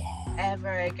ever again.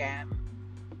 Ever again.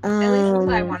 At least until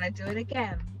I want to do it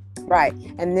again. Right.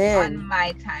 And then on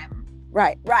my time.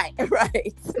 Right.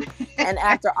 And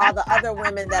after all the other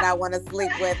women that I want to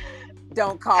sleep with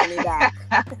don't call me back,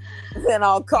 then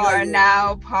I'll call you. You are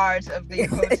now part of the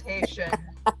rotation.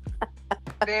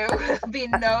 There will be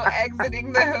no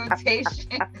exiting the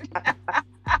rotation.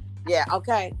 Yeah,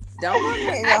 okay. Don't put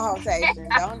me in your rotation.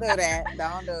 Don't do that.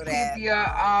 Don't do that. Keep your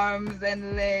arms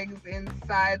and legs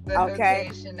inside the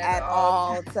rotation at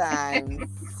all times.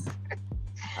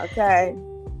 Okay.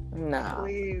 No,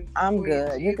 please, I'm good.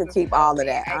 Jesus, you can keep all of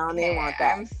that. I don't even want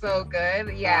that. I'm so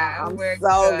good. Yeah, I'm we're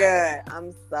so good.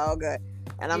 I'm so good.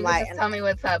 And I'm like, just tell me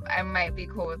what's up. I might be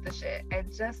cool with the shit. I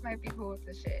just might be cool with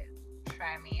the shit.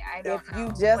 Try me. I don't know.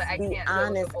 If you just be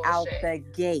honest out the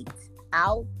gate.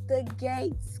 Out the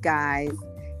gates, guys.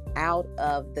 Out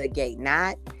of the gate.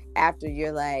 Not after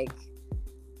you're like,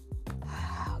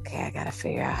 okay, I gotta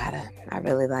figure out how to. I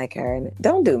really like her. And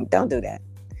don't do that.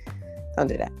 Don't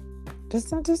do that. Just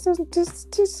don't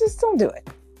do it.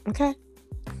 Okay?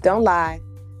 Don't lie.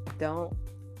 Don't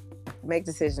make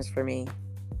decisions for me.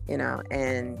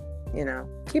 And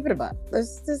keep it a buck.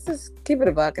 Let's just keep it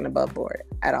a buck and above board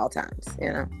at all times.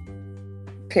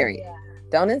 Period. Yeah.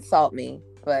 Don't insult me,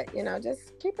 but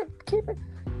just keep it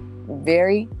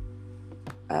very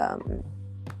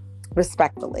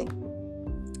respectfully.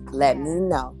 Let me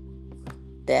know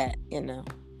that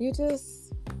you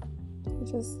just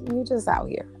out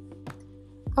here.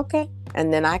 Okay.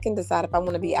 And then I can decide if I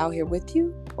want to be out here with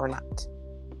you or not.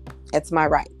 It's my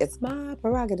right. It's my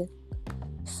prerogative.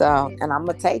 So, and I'm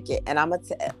going to take it. And I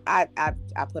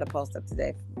put a post up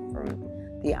today from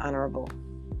the Honorable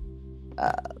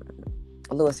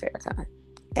Louis Farrakhan.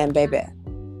 And baby,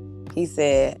 he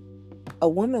said, a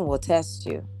woman will test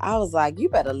you. I was like, you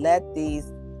better let these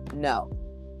know.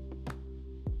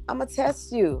 I'm going to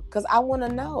test you because I want to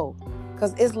know.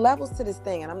 Because it's levels to this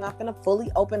thing, and I'm not going to fully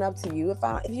open up to you if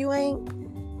you ain't,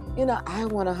 I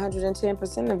want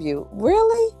 110% of you.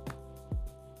 Really?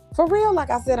 For real?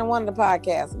 Like I said in one of the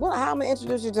podcasts, how am I going to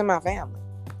introduce you to my family?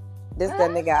 This,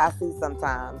 that nigga I see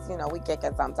sometimes. We kick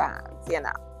it sometimes, We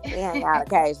hang out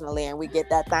occasionally, and we get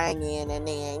that thing in, and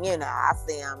then, I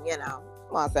see him,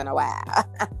 once in a while.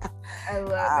 I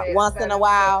love it. Once in a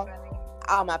while,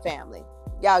 all my family.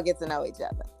 Y'all get to know each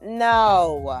other.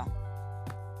 No.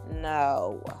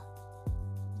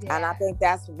 And I Yeah. think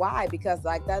that's why, because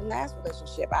like that last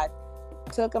relationship, I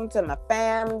took them to my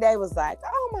family. They was like,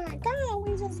 "Oh my God,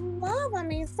 we just love him.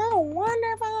 He's so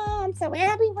wonderful. I'm so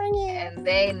happy for you." And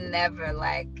they never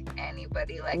like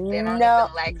anybody. Like they don't No,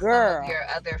 even like some of girl, your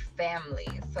other family.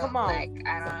 So come on, like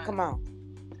I come don't on,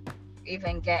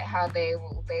 even get how they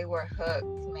were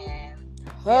hooked, man.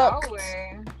 Y'all hooked,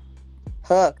 were.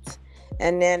 hooked.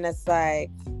 And then it's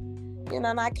like, and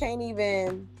I can't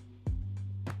even,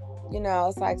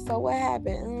 it's like, so what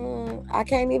happened? I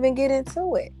can't even get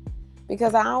into it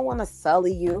because I don't want to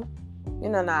sully you.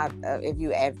 Not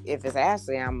if it's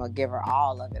Ashley, I'm gonna give her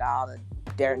all of it, all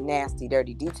the nasty,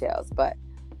 dirty details. But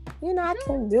I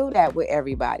can't do that with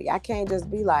everybody. I can't just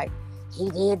be like, he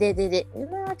did it.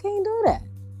 I can't do that.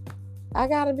 I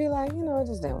gotta be like, it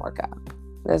just didn't work out.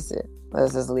 That's it.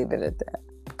 Let's just leave it at that.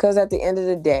 Because at the end of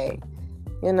the day,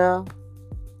 and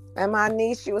my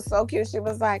niece, she was so cute. She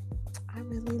was like, I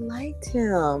really liked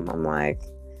him. I'm like,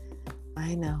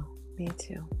 I know, me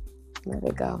too. Let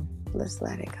it go. Let's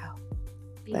let it go.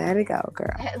 Let it go,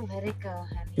 girl. Let it go,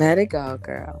 honey. Let it go,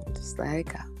 girl. Just let it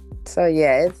go. So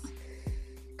yeah, it's,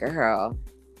 girl.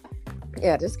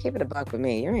 Yeah, just keep it a buck with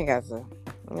me. You ain't got to,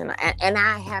 and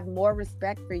I have more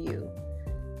respect for you.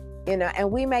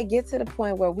 And we may get to the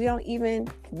point where we don't even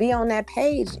be on that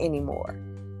page anymore.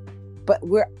 But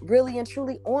we're really and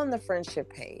truly on the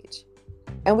friendship page.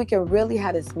 And we can really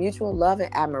have this mutual love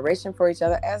and admiration for each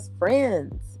other as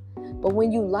friends. But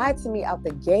when you lie to me out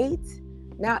the gate,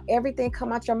 now everything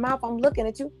come out your mouth, I'm looking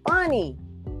at you funny.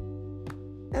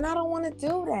 And I don't want to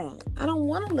do that. I don't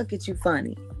want to look at you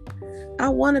funny. I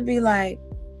want to be like,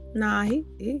 nah, he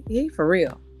for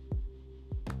real.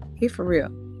 He for real.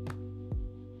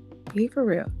 He for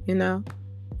real, Yeah.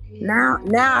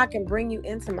 Now I can bring you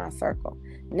into my circle.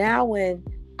 Now when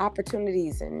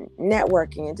opportunities and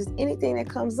networking and just anything that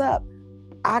comes up,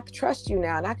 I trust you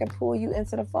now and I can pull you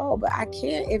into the fold. But I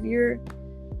can't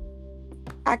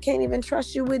I can't even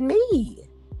trust you with me.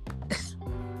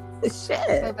 Shit.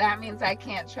 So that means I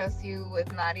can't trust you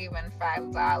with not even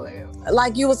 $5.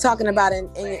 Like you was talking about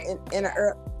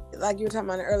like you were talking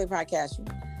about in an early podcast.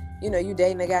 You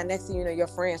dating a guy, next thing you know, your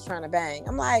friend's trying to bang.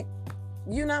 I'm like,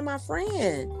 you're not my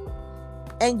friend.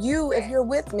 And if you're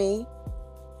with me,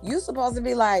 you supposed to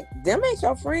be like, them ain't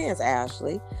your friends,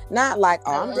 Ashley. Not like,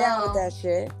 oh, I'm down with that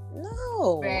shit.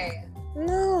 No. Right.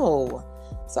 No.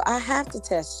 So I have to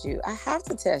test you.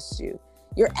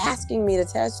 You're asking me to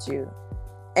test you.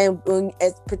 And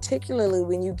particularly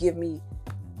when you give me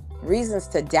reasons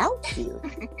to doubt you.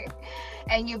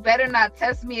 And you better not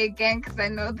test me again because I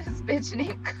know this bitch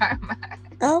named Karma.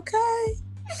 Okay.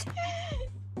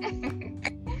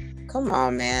 Come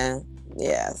on, man.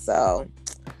 Yeah, so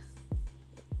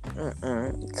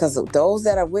because those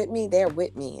that are with me, they're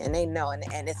with me and they know,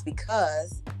 and it's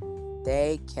because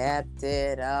they kept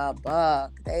it a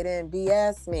buck. They didn't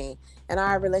BS me, and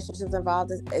our relationships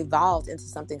evolved into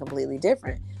something completely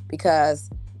different. Because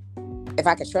if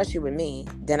I could trust you with me,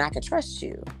 then I could trust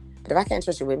you. But if I can't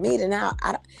trust you with me, then I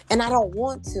don't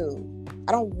want to.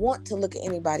 I don't want to look at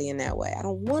anybody in that way. I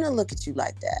don't want to look at you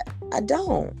like that. I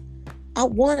don't. I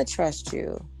want to trust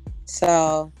you.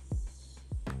 So,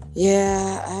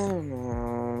 yeah, I don't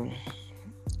know.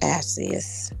 Ashley,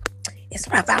 it's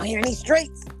rough out here in these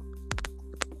streets.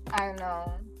 I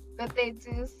know. But they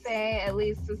do say, at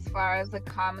least as far as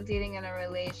accommodating in a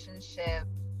relationship,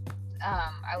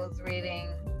 I was reading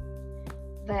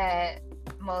that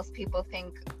most people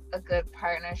think a good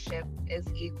partnership is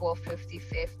equal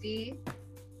 50-50,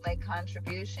 like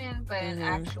contribution, but in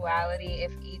actuality,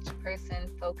 if each person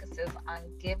focuses on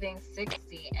giving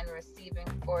 60 and receiving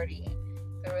 40,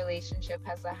 the relationship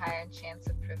has a higher chance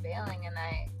of prevailing. And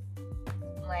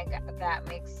that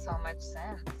makes so much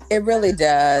sense. It really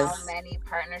does. How many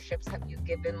partnerships have you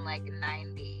given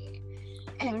 90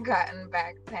 and gotten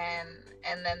back 10,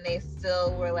 and then they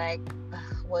still were like,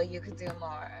 well, you could do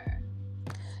more?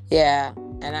 Yeah,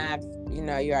 and I've, you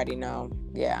already know.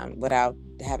 Yeah, without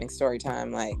having story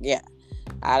time, I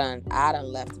done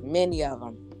left many of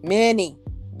them, many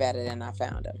better than I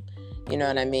found them. You know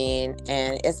what I mean?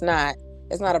 And it's not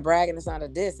a brag and it's not a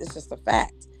diss. It's just a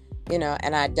fact.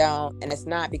 And I don't, and it's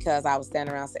not because I was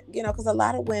standing around saying, because a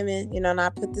lot of women, and I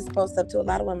put this post up to a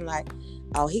lot of women like,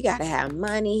 oh, he got to have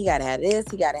money, he got to have this,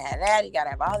 he got to have that, he got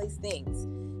to have all these things.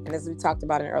 And as we talked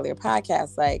about in an earlier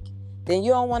podcast, then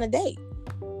you don't want to date.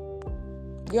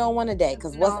 You don't want to date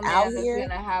because what's out here is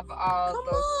gonna have all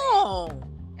those things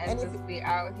and just be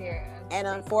out here. And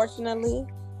unfortunately,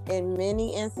 in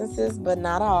many instances, but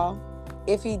not all,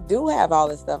 if he do have all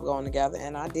this stuff going together,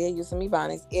 and I did use some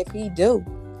Ebonics, if he do,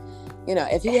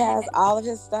 if he has all of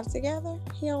his stuff together,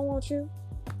 he don't want you.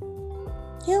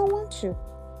 He don't want you.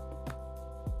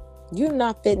 You're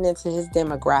not fitting into his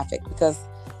demographic because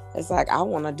it's like I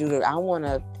want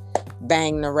to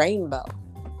bang the rainbow.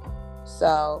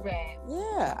 So Right.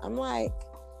 yeah, I'm like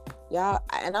y'all,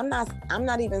 and I'm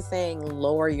not even saying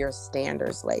lower your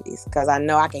standards, ladies, because I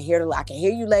know I can hear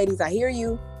you, ladies. I hear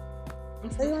you.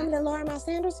 So you want me to lower my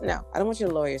standards? No, I don't want you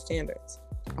to lower your standards.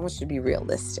 I want you to be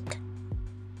realistic.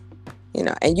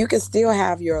 And you can still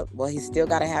have he's still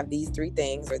got to have these 3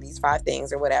 things or these 5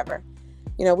 things or whatever.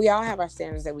 We all have our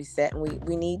standards that we set and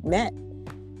we need met.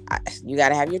 You got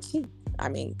to have your teeth. I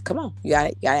mean, come on, you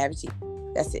got to have your teeth.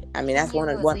 That's it. I mean, Can that's you one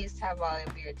of at one. least have all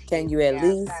of your Can teeth? you at Yeah,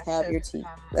 least that's have your just teeth?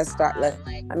 come Let's start. on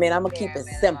like I'm gonna keep bare it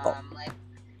simple. minimum. Like,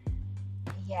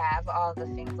 yeah, of all the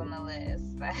things on the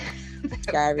list.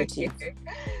 Gotta have your teeth.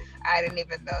 I didn't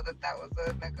even know that was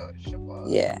a negotiable.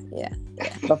 Yeah.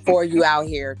 Before you out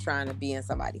here trying to be in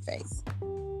somebody's face.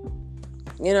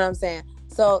 You know what I'm saying?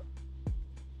 So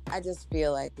I just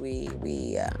feel like we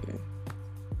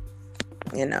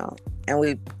and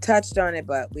we touched on it,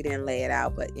 but we didn't lay it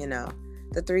out. But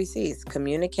the 3 C's: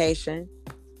 communication,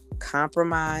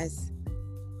 compromise,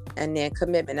 and then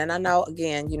commitment. And I know,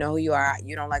 again, you know who you are.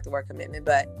 You don't like the word commitment,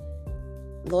 but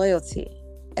loyalty,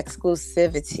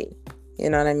 exclusivity. You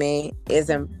know what I mean? Is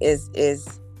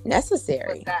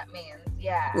necessary. What that means.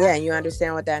 Yeah. Yeah, and you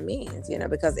understand what that means,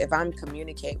 because if I'm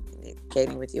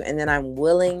communicating with you and then I'm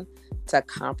willing to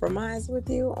compromise with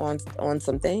you on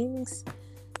some things,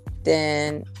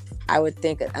 then I would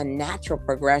think a natural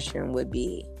progression would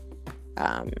be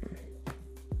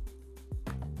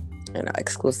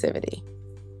exclusivity,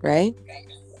 right?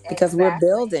 Because exactly.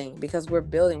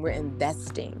 we're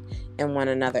investing in one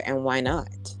another. And why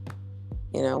not?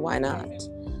 Why not?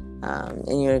 And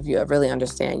if you really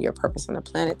understand your purpose on the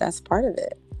planet, that's part of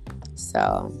it.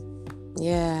 So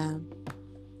yeah.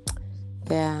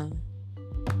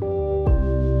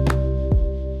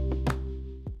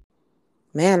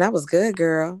 Man, that was good,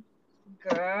 girl.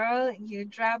 Girl, you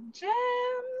dropped gems.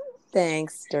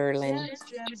 Thanks, Sterling.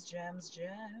 Gems.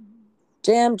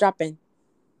 Gem dropping.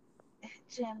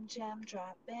 Gem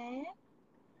dropping.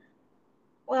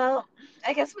 Well,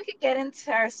 I guess we could get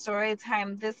into our story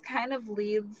time. This kind of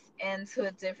leads into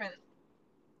a different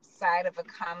side of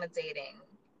accommodating.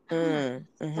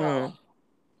 Mm-hmm. So,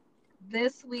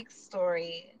 this week's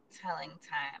storytelling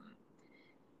time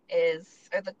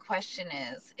or the question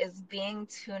is being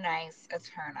too nice a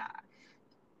turnoff?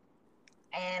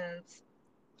 And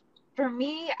for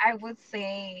me, I would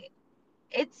say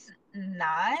it's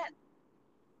not,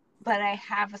 but I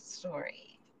have a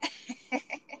story.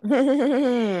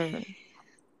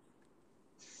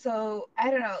 So, I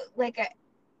don't know, like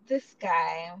this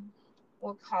guy,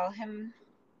 we'll call him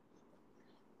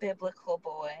Biblical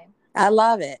Boy. I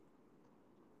love it.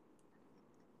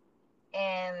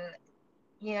 And,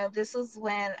 this was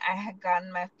when I had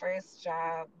gotten my first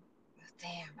job.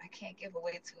 Damn, I can't give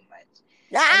away too much.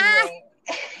 Ah!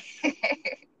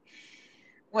 Anyway,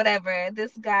 whatever.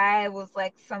 This guy was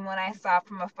like someone I saw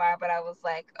from afar, but I was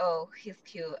like, oh, he's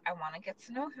cute. I want to get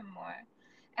to know him more.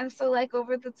 And so, like,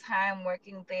 over the time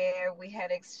working there, we had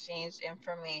exchanged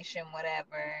information,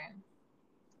 whatever,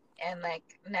 and like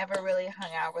never really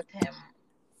hung out with him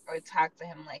or talked to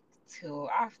him like too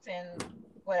often,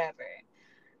 whatever.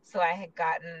 So I had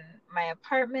gotten my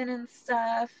apartment and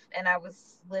stuff, and I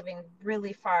was living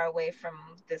really far away from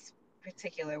this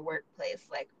particular workplace,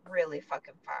 like really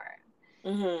fucking far.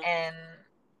 Mm-hmm. And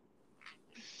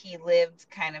he lived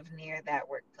kind of near that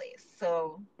workplace.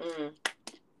 So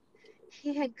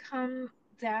he had come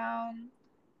down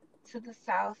to the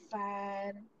south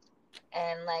side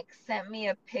and like sent me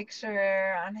a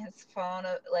picture on his phone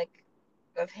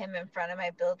of him in front of my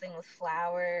building with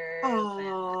flowers. And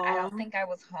I don't Aww. think I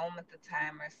was home at the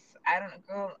time, or I don't know,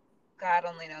 girl, God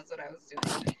only knows what I was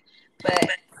doing. But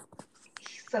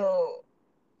so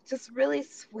just really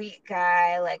sweet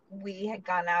guy. Like, we had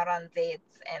gone out on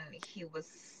dates and he was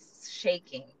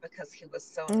shaking because he was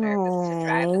so nervous to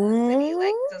drive in the city.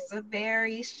 Like, just a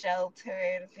very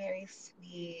sheltered, very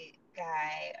sweet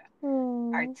guy,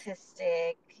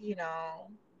 artistic,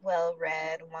 well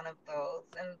read, one of those.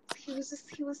 And he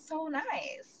was so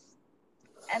nice.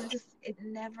 And just, it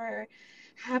never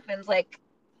happens. Like,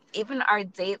 even our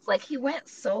dates, like, he went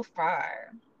so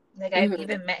far. Like, I've Mm-hmm.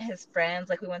 even met his friends.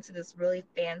 Like, we went to this really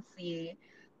fancy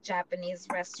Japanese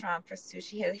restaurant for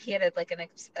sushi. He had like an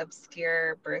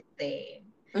obscure birthday.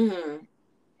 Mm-hmm.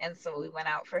 And so we went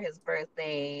out for his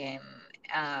birthday, and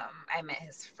I met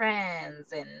his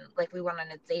friends, and like we went on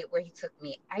a date where he took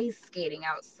me ice skating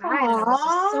outside, and it was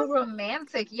just Aww. so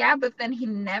romantic. Yeah, but then he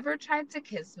never tried to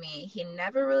kiss me. He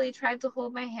never really tried to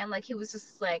hold my hand. Like, he was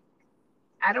just like,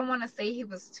 I don't want to say he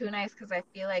was too nice because I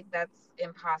feel like that's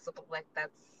impossible. Like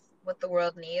that's what the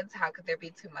world needs. How could there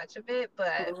be too much of it?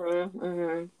 But Mm-hmm,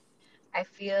 mm-hmm, I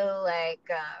feel like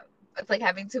it's like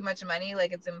having too much money.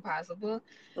 Like it's impossible.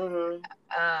 mm-hmm.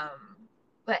 Um,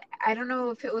 but I don't know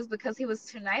if it was because he was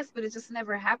too nice, but it just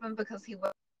never happened because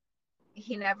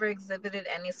he never exhibited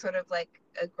any sort of like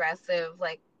aggressive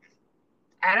like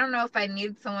I don't know if I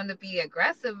need someone to be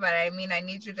aggressive, but I mean, I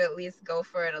need you to at least go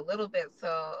for it a little bit.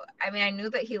 So, I mean, I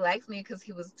knew that he liked me because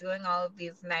he was doing all of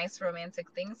these nice romantic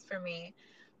things for me,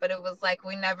 but it was like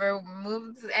we never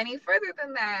moved any further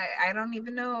than that. I don't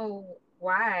even know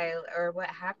why or what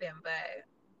happened, but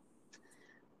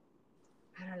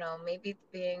I don't know. Maybe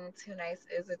being too nice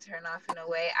is a turnoff in a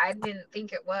way. I didn't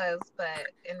think it was, but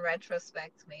in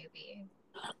retrospect, maybe.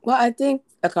 Well, I think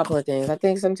a couple of things. I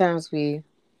think sometimes we're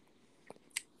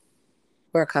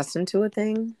accustomed to a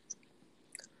thing,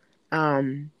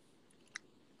 um,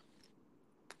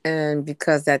 and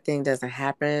because that thing doesn't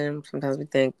happen, sometimes we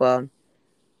think, well,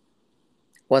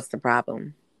 what's the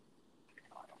problem?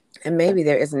 And maybe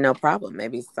there is no problem.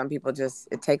 Maybe some people just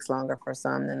it takes longer for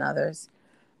some than others.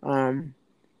 Um,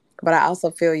 but I also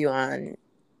feel you on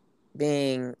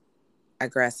being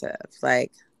aggressive.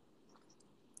 Like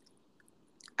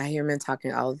I hear men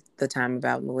talking all the time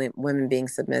about women being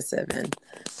submissive, and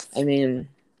I mean,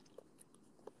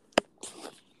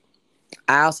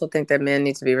 I also think that men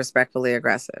need to be respectfully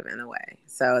aggressive in a way.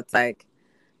 So it's like,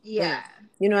 you know, Yeah,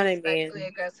 you know what I respectfully mean.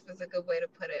 aggressive is a good way to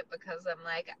put it because I'm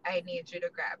like, I need you to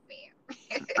grab me.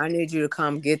 I need you to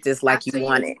come get this like you After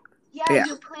want you, it. yeah, Yeah,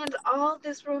 you planned all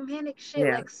this romantic shit,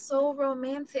 yeah. like so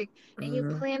romantic, and you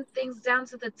Mhm, planned things down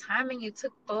to the timing. You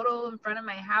took photo in front of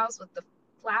my house with the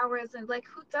flowers, and like,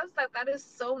 who does that? That is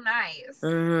so nice.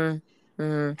 mhm,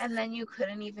 mhm. And then you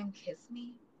couldn't even kiss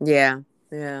me. Yeah,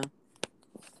 yeah,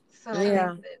 So I think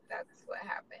yeah. that that's what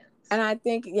happened. And I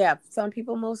think, yeah, some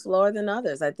people move slower than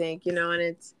others. I think,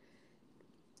 and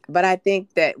but I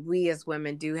think that we as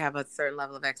women do have a certain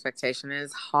level of expectation. And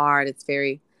it's hard.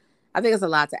 I think it's a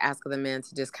lot to ask of the men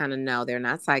to just kind of know they're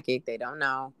not psychic. They don't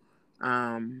know.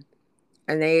 Um,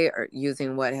 and they are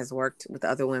using what has worked with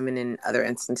other women in other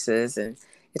instances. And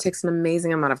it takes an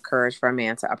amazing amount of courage for a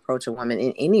man to approach a woman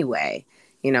in any way,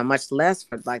 much less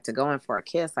for like to go in for a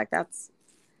kiss. Like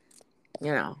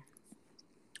you know,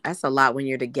 that's a lot when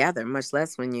you're together, much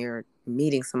less when you're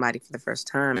meeting somebody for the first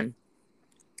time and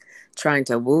trying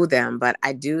to woo them. But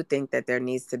I do think that there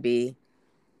needs to be,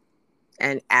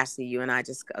 and Ashley, you and I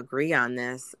just agree on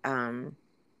this.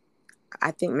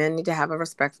 I think men need to have a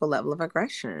respectful level of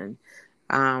aggression.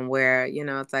 Where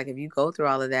it's like if you go through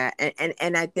all of that,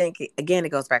 and I think again it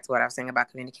goes back to what I was saying about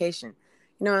communication,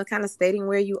 and kind of stating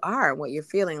where you are and what you're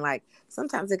feeling. Like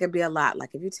sometimes it could be a lot.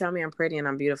 Like if you tell me I'm pretty and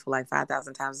I'm beautiful like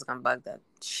 5,000 times, it's gonna bug the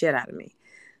shit out of me.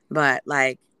 But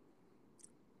like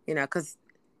because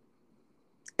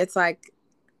it's like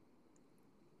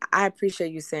I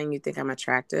appreciate you saying you think I'm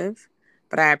attractive,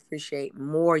 but I appreciate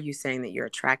more you saying that you're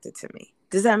attracted to me.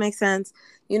 Does that make sense?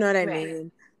 You know what I Right.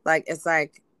 mean? Like it's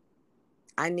like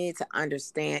I need to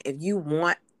understand if you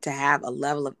want to have a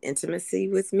level of intimacy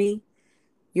with me,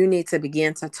 you need to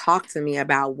begin to talk to me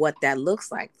about what that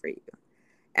looks like for you.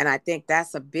 And I think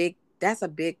that's a big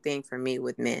thing for me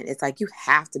with men. It's like you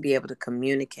have to be able to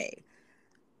communicate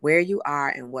where you are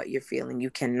and what you're feeling. You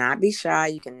cannot be shy.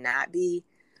 You cannot be,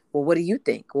 well, what do you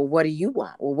think? Well, what do you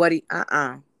want? Well, what do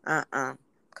you,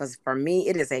 Because for me,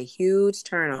 it is a huge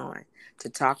turn on to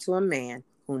talk to a man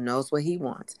who knows what he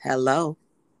wants. Hello.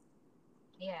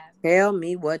 Yeah. Tell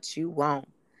me what you want.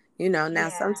 Now Yeah.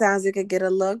 sometimes it could get a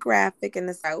little graphic and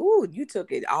it's like, ooh, you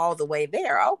took it all the way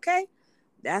there. Okay.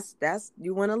 That's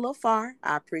you went a little far.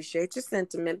 I appreciate your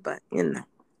sentiment, but I'm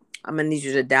gonna need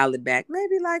you to dial it back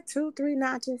maybe like 2, 3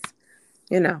 notches,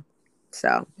 you know.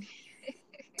 So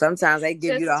sometimes they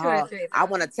give you the Just two or whole, three I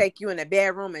though. want to take you in the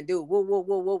bedroom and do whoa, whoa,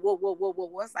 whoa, whoa, whoa, whoa, whoa, whoa,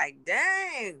 whoa. It's like,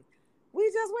 dang, we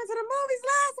just went to the movies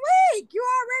last week. You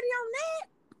already on that,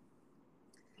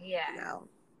 Yeah.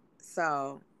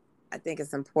 So I think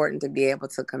it's important to be able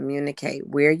to communicate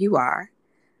where you are,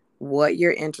 what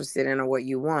you're interested in or what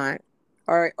you want,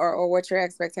 or what your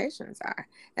expectations are.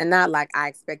 And not like I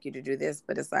expect you to do this,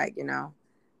 but it's like,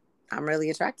 I'm really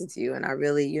attracted to you and I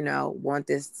really, want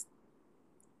this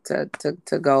to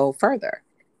go further.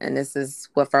 And this is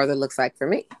what further looks like for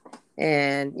me.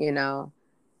 And,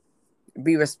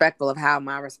 be respectful of how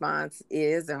my response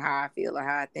is or how I feel or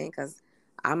how I think, because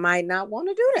I might not want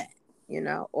to do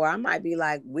that, or I might be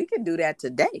like, we can do that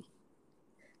today.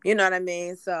 You know what I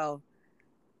mean? So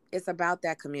it's about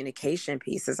that communication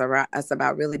piece. It's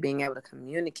about really being able to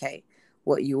communicate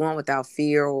what you want without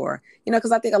fear or,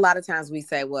 because I think a lot of times we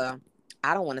say, well,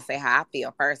 I don't want to say how I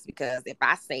feel first, because if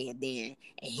I say it then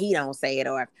and he don't say it,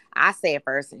 or if I say it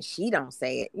first and she don't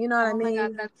say it, you know what I Oh my God,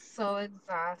 mean? that's so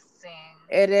exhausting.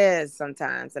 It is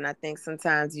sometimes. And I think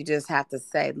sometimes you just have to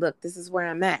say, look, this is where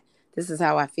I'm at. This is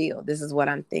how I feel. This is what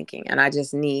I'm thinking. And I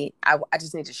just need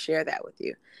to share that with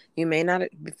you. You may not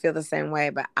feel the same way,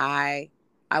 but I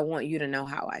want you to know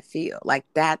how I feel. Like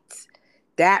that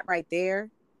right there,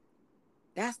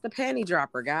 that's the panty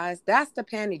dropper, guys. That's the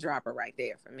panty dropper right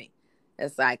there for me.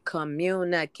 It's like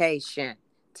communication.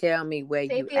 Tell me where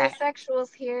you at.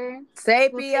 Sapiosexuals here. We'll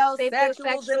take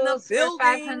Sapiosexuals in the sapiosexuals for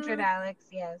 500, building. Alex.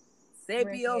 Yes,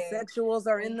 we're here. Sapiosexuals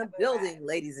are We in the have building, arrived.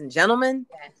 ladies and gentlemen.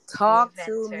 Yes, Talk we've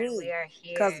to entered. me. We are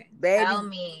Because, here. Tell baby,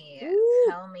 me. woo,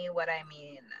 Tell me what I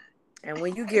mean. and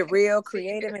when you get real To you.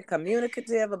 creative and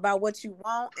communicative about what you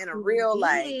want in a real,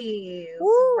 like, Please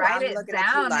woo, write I'm it looking at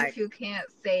you down if like, you can't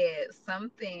say it.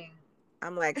 Something.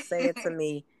 I'm like, say it to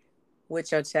me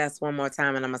with your chest one more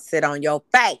time, and I'm going to sit on your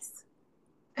face.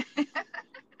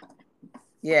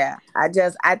 Yeah,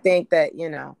 I think that,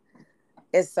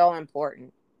 it's so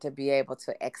important to be able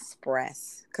to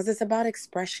express, because it's about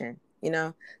expression.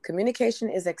 Communication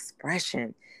is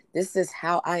expression. This is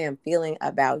how I am feeling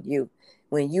about you.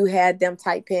 When you had them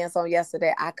tight pants on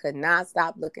yesterday, I could not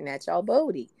stop looking at your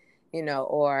booty.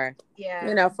 Or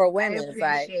Yeah, for I women, it's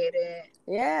like, appreciate it.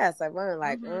 yeah, it's like women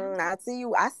like, Mm-hmm.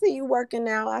 I see you working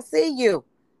now, I see you,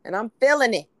 and I'm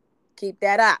feeling it. Keep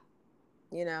that up,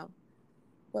 you know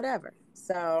whatever.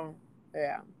 So,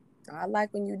 yeah. I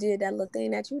like when you did that little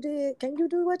thing that you did. Can you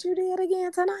do what you did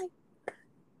again tonight?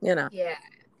 You know, Yeah,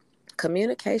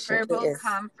 communication verbal is,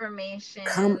 come confirmation.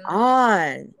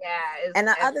 on. Yeah, is And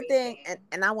the other thing, everything.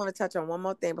 and I want to touch on one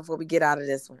more thing before we get out of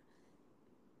this one.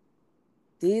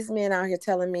 These men out here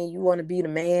telling me you want to be the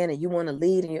man and you want to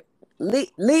lead, and you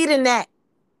lead in that.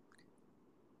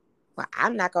 Well,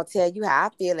 I'm not going to tell you how I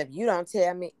feel if you don't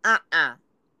tell me.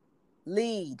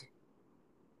 Lead.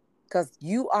 Because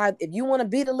if you want to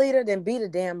be the leader, then be the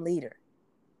damn leader.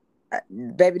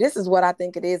 Baby, this is what I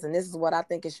think it is, and this is what I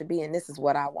think it should be, and this is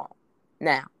what I want.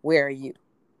 Now, where are you?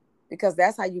 Because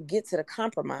that's how you get to the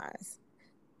compromise.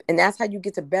 And that's how you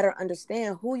get to better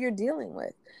understand who you're dealing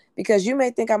with. Because you may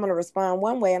think I'm going to respond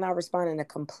one way, and I respond in a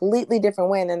completely different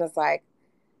way. And then it's like,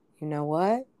 you know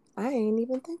what? I ain't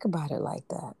even think about it like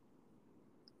that.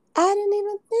 I didn't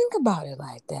even think about it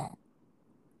like that.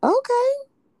 Okay,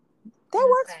 that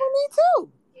works for Listen, me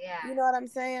too. yeah. You know what I'm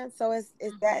saying? So it's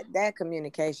Mm-hmm. that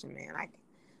communication, man.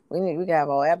 We got a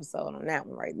whole episode on that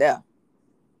one right there.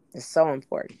 It's so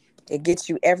important. It gets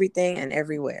you everything and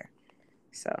everywhere.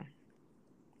 So,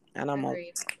 and I'm on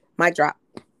Agreed. mic drop.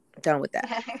 Done with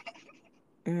that.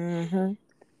 Mm-hmm.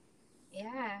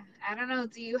 Yeah, I don't know.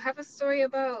 Do you have a story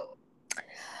about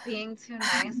being too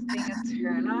nice being a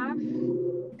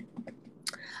turnoff?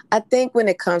 I think when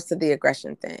it comes to the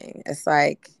aggression thing, it's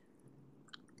like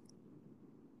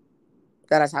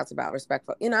that I talked about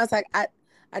respectful. It's like I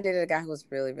dated a guy who was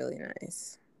really, really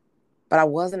nice, but I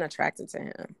wasn't attracted to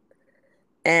him.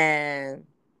 And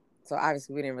so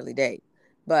obviously we didn't really date.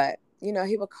 But, he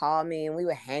would call me and we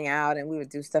would hang out and we would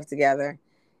do stuff together.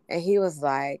 And he was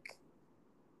like,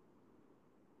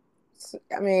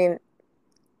 I mean,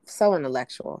 so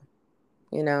intellectual,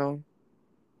 you know,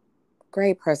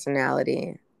 great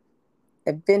personality,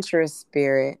 adventurous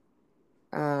spirit.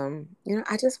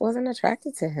 I just wasn't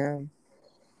attracted to him.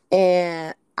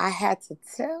 And I had to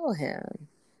tell him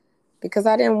because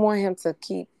I didn't want him to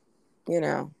keep, you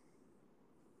know,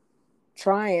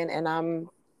 trying.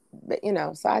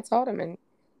 So I told him,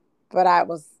 but I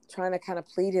was trying to kind of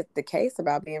plead the case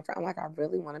about being friends. I'm like, I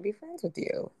really want to be friends with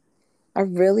you. I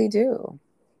really do.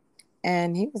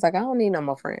 And he was like, I don't need no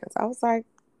more friends. I was like,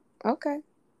 okay,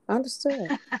 understood.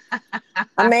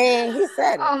 I mean, he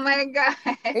said it. Oh my God.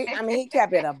 He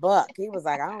kept it a buck. He was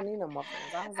like, I don't need no more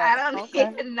friends. I was like, I don't okay.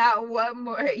 even know what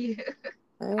more you.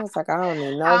 And he was like, I don't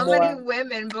need no How many more.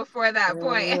 women before that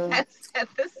point Mm-hmm. had said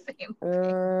the same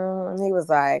thing? He was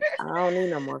like, I don't need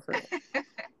no more friends.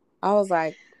 I was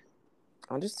like,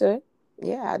 understood.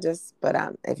 Yeah, but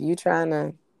if you trying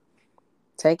to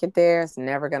take it there, it's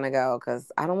never going to go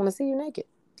because I don't want to see you naked.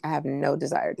 I have no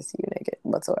desire to see you naked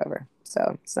whatsoever.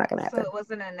 So it's not going to So happen. it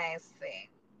wasn't a nice thing.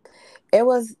 It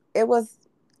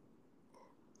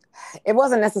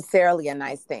wasn't necessarily a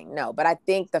nice thing. No, but I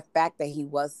think the fact that he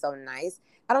was so nice,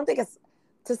 I don't think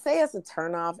to say it's a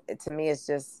turnoff. To me,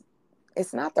 it's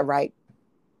not the right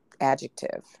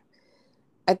adjective.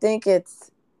 I think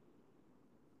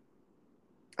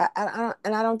I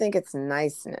don't think it's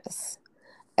niceness.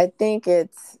 I think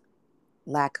it's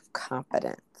lack of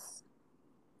confidence.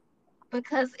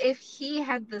 Because if he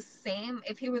were the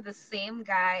same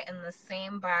guy in the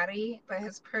same body, but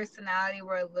his personality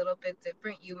were a little bit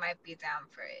different, you might be down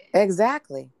for it.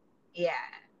 Exactly. Yeah.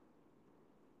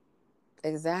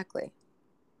 Exactly.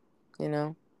 You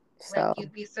know? Like, So,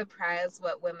 you'd be surprised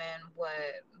what women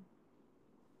would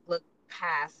look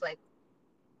past. Like,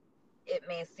 it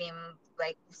may seem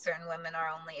like certain women are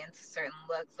only into certain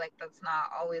looks. Like, that's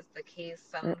not always the case.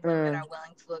 Some women mm-mm. are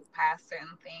willing to look past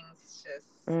certain things. It's just,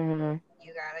 Mm-hmm.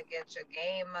 you gotta get your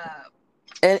game up.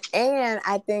 And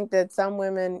I think that some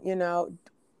women,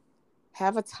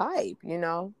 have a type,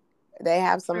 they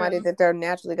have somebody True. that they're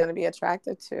naturally going to be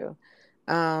attracted to.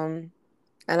 And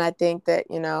I think that,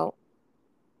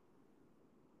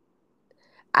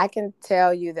 I can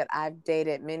tell you that I've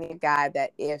dated many a guy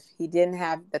that if he didn't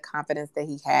have the confidence that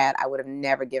he had, I would have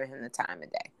never given him the time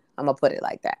of day. I'm going to put it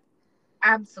like that.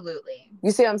 Absolutely.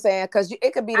 You see what I'm saying? Because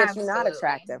it could be that you're not Absolutely.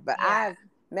 attractive, but Yeah. I've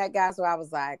met guys where I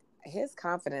was like, his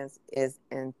confidence is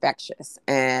infectious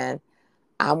and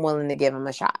I'm willing to give him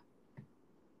a shot,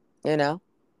 you know?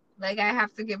 Like, I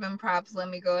have to give him props. Let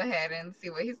me go ahead and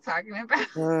see what he's talking about.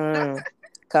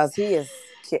 Because the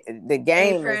A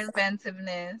game for is,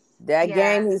 inventiveness. that Yeah.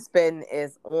 game he's spitting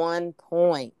is on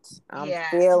point. I'm Yeah.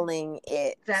 feeling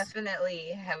it.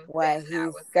 Definitely have What been out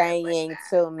he's with guys like saying that.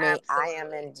 to me, I am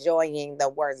Absolutely. enjoying the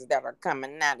words that are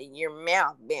coming out of your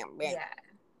mouth. Bam, bam. Yeah.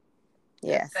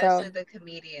 Yeah, so, Especially the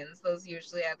comedians. Those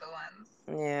usually are the ones.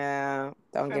 yeah,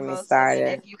 don't For get me most women,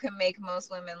 started. if you can make most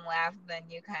women laugh, then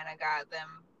you kind of got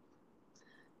them.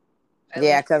 At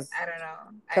Yeah, least, because I don't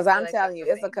know. I Because feel I'm like telling that's you,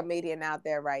 the it's a thing. comedian out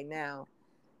there right now.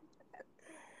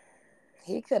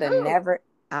 He could have Who? never,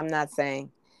 I'm not saying,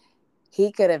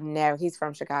 he could have never, he's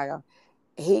from Chicago.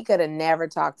 He could have never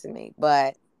talked to me.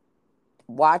 But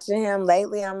watching him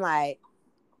lately, I'm like,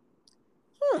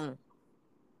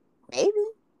 maybe.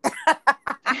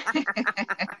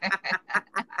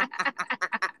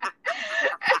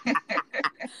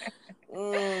 She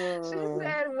mm,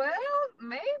 said, well,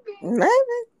 maybe. maybe.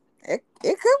 It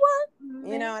could work.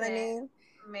 You know what I Maybe. mean?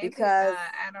 Maybe Because,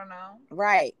 not. I don't know.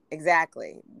 right,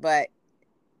 exactly. But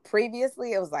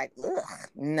previously, it was like, ugh,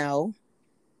 no.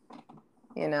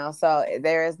 So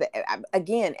there is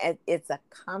again, it's a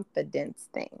confidence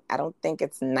thing. I don't think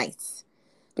it's nice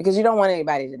because you don't want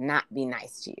anybody to not be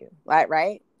nice to you,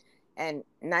 right? And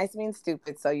nice means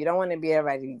stupid, so you don't want to be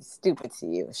everybody to be stupid to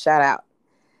you. Shout out.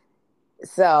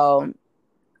 So,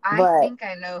 I but think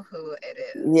I know who it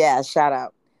is. yeah, shout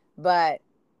out. But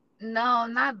No,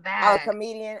 not oh, that.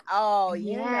 comedian. Oh,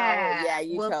 Yeah. yeah,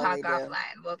 you We'll totally talk do.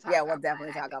 offline. We'll Yeah, talk we'll offline. definitely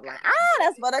I talk think offline. I know who it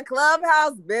That's for is. the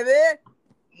clubhouse, baby.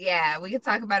 Yeah, we could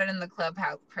talk about it in the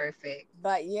clubhouse. Perfect.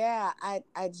 But yeah, I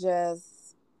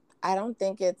don't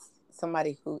think it's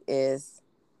somebody who is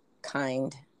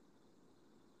kind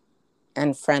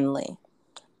and friendly.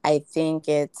 I think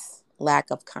it's lack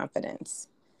of confidence.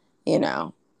 You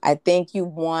know, I think you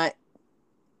want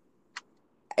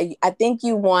I think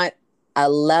you want a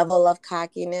level of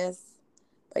cockiness,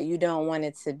 but you don't want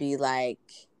it to be like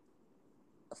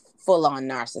full on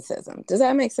narcissism. Does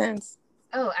that make sense?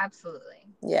 Oh, absolutely.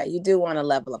 Yeah, you do want a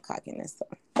level of cockiness. So.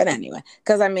 But anyway,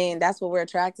 because I mean, that's what we're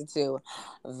attracted to,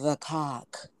 the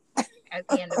cock. At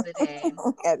the end of the day.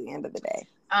 At the end of the day.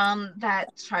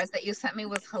 That chart that you sent me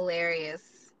was hilarious.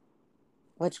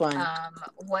 Which one?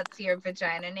 What's your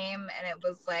vagina name? And it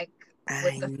was like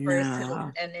with I the first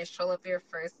know. initial of your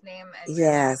first name and your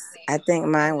Yes, last I name. think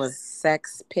mine was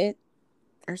sex pit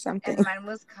or something. And mine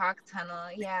was cock tunnel.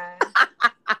 Yeah.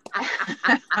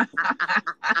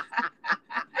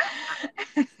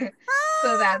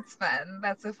 So that's fun.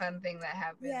 That's a fun thing that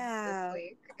happened this Yeah,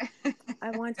 week.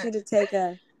 I want you to take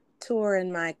a tour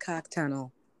in my cock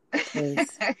tunnel,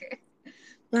 please. I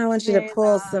It's want you to very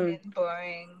pull long some and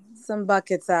boring. some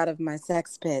buckets out of my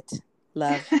sex pit,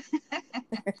 love.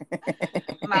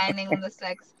 Mining the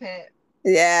sex pit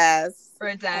Yes, for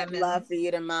I'd love diamonds. for you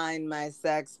to mind my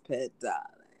sex pit,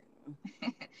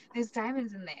 darling. There's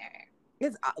diamonds in there.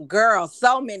 It's girl,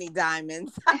 so many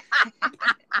diamonds.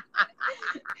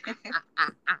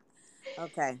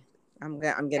 Okay, I'm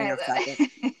getting I off love topic.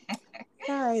 it.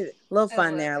 All right, a little I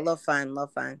fun love there, a it. little fun, a little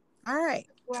fun. All right,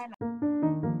 Why not?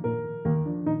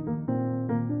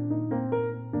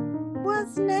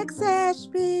 what's next,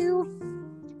 Ashby?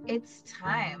 It's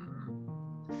time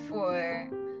for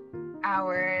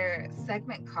our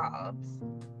segment called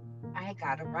I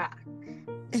Gotta Rock.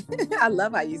 I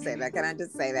love how you say that. Can I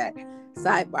just say that?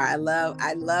 Sidebar.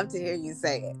 I love to hear you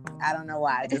say it. I don't know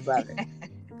why. I just love it.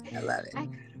 I love it. I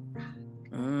gotta rock.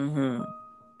 Mm-hmm.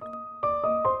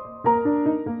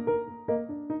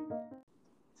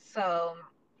 So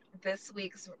this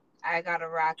week's I Gotta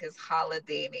Rock is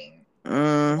holidating.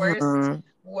 Worst, Mm-hmm.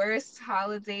 worst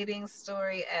holiday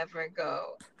story ever.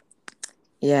 Go.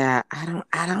 Yeah, I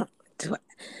don't do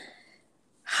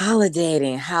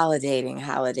holidating.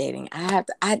 I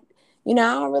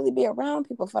don't really be around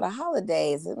people for the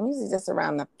holidays. I'm usually just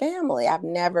around the family. I've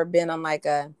never been on like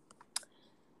a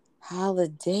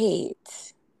holiday.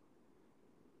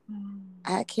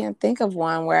 I Hmm. can't think of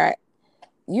one where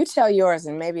you tell yours,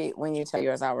 and maybe when you tell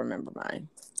yours, I'll remember mine.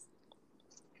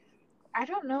 I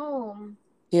don't know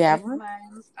Do you have if one?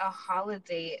 mine's a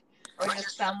holiday or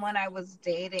just someone I was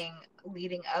dating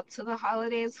leading up to the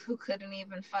holidays who couldn't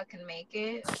even fucking make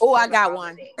it Oh, for I the got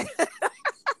one. holidays.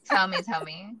 Tell me, tell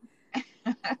me.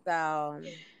 So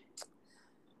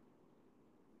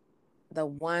the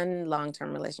one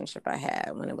long-term relationship I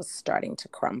had when it was starting to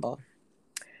crumble,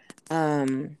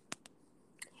 um,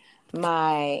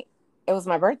 my it was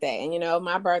my birthday, and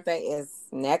my birthday is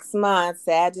next month.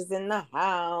 Sag is in the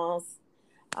house.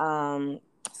 Um,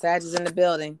 Sag is in the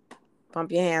building.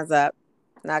 Pump your hands up.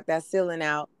 Knock that ceiling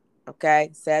out. Okay,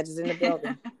 Sag is in the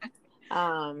building.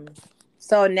 Um,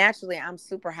 so naturally, I'm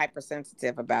super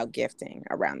hypersensitive about gifting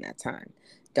around that time.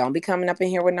 Don't be coming up in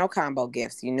here with no combo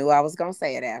gifts. You knew I was gonna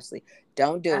say it, Ashley.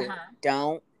 Don't do it. Uh-huh.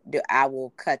 Don't do. I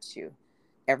will cut you.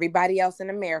 Everybody else in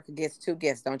America gets two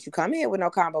gifts. Don't you come here with no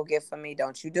combo gift for me.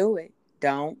 Don't you do it.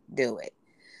 Don't do it.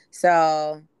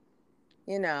 So,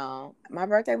 my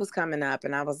birthday was coming up,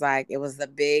 and I was like, it was the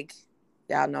big.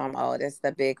 Y'all know I'm old. It's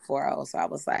the big 40. So I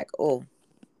was like, oh,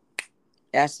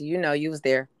 Ashley, you was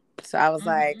there. So I was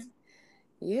like,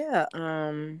 Mm-hmm. yeah,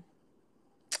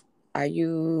 are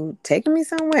you taking me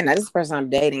somewhere? Now, this person I'm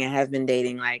dating and has been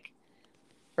dating like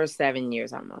for 7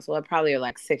 years almost. Well, probably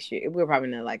like 6 years. We were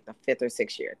probably in like the fifth or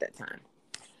sixth year at that time.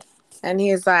 And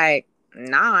he's like,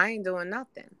 nah, I ain't doing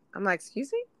nothing. I'm like,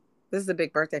 excuse me? This is a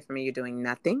big birthday for me. You're doing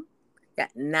nothing? Yeah,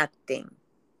 nothing.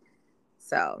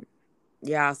 So,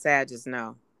 y'all sad, just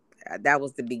know that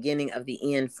was the beginning of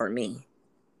the end for me.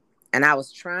 And I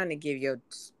was trying to give your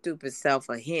stupid self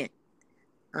a hint.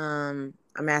 I'm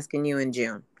asking you in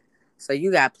June. So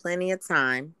you got plenty of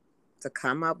time to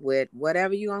come up with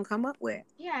whatever you're going to come up with.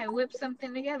 Yeah, I whipped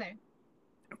something together.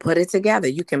 Put it together.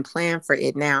 You can plan for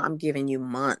it now. I'm giving you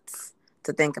months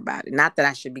to think about it. Not that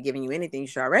I should be giving you anything. You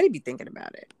should already be thinking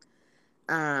about it.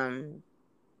 Um,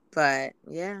 but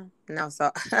yeah, no.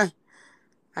 So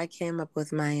I came up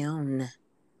with my own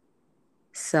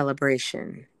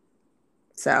celebration.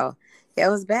 So yeah,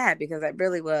 it was bad because it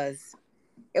really was.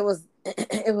 It was.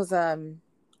 It was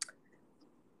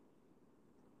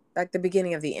like the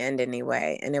beginning of the end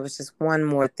anyway. And it was just one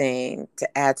more thing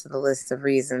to add to the list of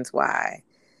reasons why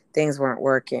things weren't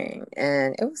working.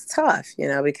 And it was tough,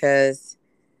 because,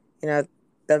 you know,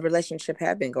 the relationship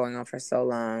had been going on for so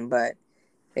long, but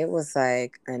it was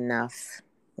like enough,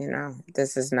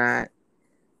 this is not,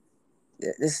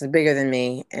 this is bigger than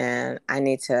me. And I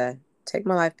need to take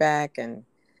my life back and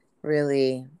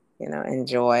really,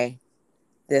 enjoy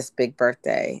this big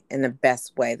birthday in the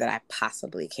best way that I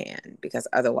possibly can, because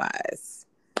otherwise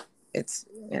it's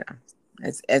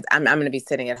I'm going to be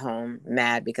sitting at home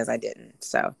mad because I didn't.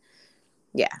 So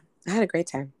yeah, I had a great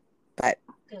time, but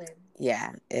Good.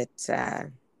 yeah,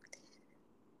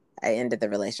 I ended the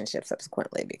relationship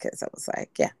subsequently because I was like,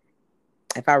 yeah,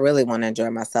 if I really want to enjoy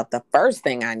myself, the first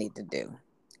thing I need to do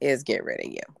is get rid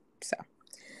of you. So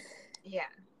Yeah.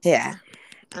 yeah,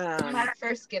 My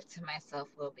first gift to myself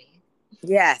will be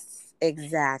yes,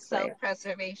 exactly.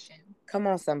 self-preservation. Come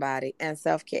on, somebody, and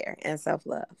self-care and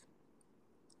self-love.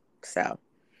 So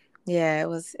yeah, it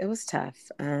was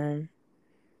tough,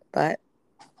 but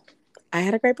I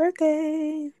had a great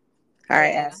birthday. All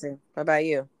right, Yeah. Ashley. What about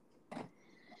you?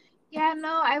 Yeah,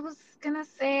 no, I was gonna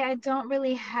say I don't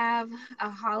really have a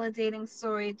holiday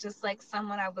story, just like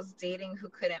someone I was dating who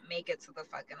couldn't make it to the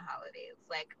fucking holidays.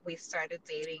 Like we started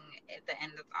dating at the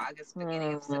end of August,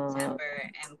 beginning of Hmm.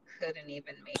 September, and couldn't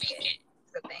even make it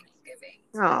to Thanksgiving.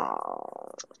 So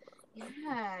Oh.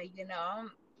 yeah,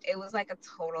 it was like a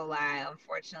total lie.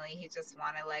 Unfortunately, he just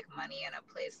wanted like money and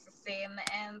a place to stay in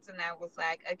the end, and I was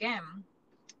like, again,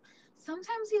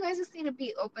 sometimes you guys just need to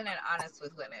be open and honest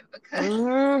with women because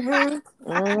Mm-hmm.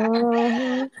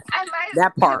 Mm-hmm. I might That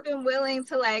have part. been willing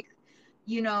to like,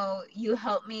 you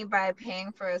help me by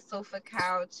paying for a sofa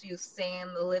couch, you stay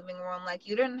in the living room. Like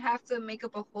you didn't have to make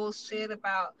up a whole shit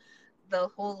about the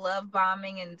whole love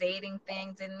bombing and dating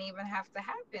thing didn't even have to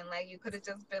happen. Like you could have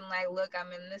just been like, look,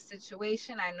 I'm in this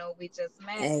situation. I know we just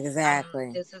met.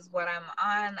 Exactly. This is what I'm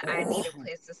on. I need a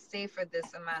place to stay for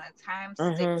this amount of time.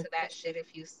 Stick Mm-hmm. to that shit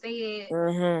if you say it.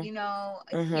 Mm-hmm.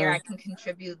 Here I Mm-hmm. can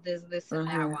contribute this, and that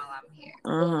Mm-hmm. while I'm here.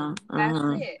 Boom. Mm-hmm. That's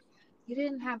Mm-hmm. it. You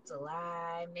didn't have to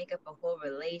lie, make up a whole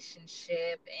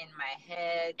relationship in my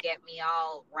head, get me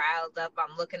all riled up.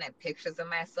 I'm looking at pictures of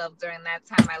myself during that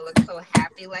time. I look so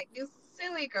happy, like, you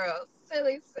silly girl,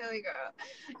 silly, silly girl.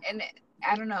 And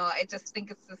I don't know, I just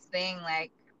think it's this thing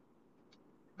like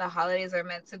the holidays are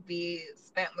meant to be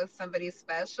spent with somebody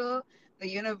special. The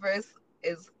universe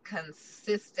is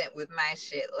consistent with my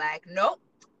shit. Like, nope,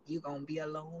 you gonna be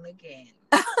alone again.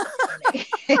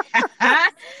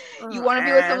 You Oh, want to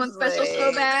be with someone special so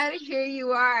Ashley. bad? Here you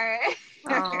are.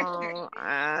 Oh,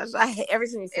 Ash. I hate every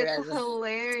time you say It's that. Just,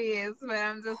 hilarious, but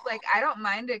I'm just like, I don't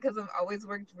mind it because I've always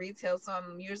worked retail, so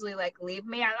I'm usually like, leave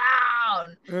me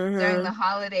alone during the mm-hmm.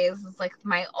 holidays. It's like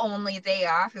my only day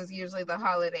off is usually the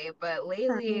holiday, but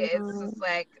lately it's just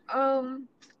like,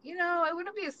 it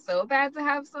wouldn't be so bad to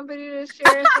have somebody to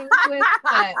share things with,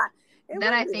 but It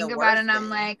then I wouldn't be the think about it worst and I'm thing.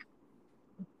 like,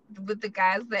 with the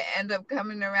guys that end up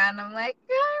coming around, I'm like,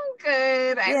 I'm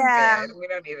good. I'm Yeah. good. We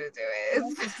don't need to do it.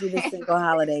 Let's It's just do this fine. single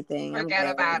holiday thing. I'm Forget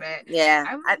good. about it. Yeah.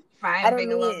 I'm I fine didn't being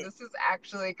mean alone. it. This is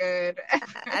actually good.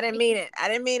 I didn't mean it. I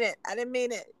didn't mean it. I didn't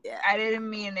mean it. Yeah. I didn't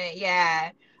mean it.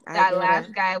 Yeah. I That get it.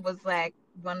 last guy was like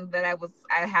one that I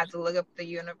had to look up the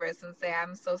universe and say,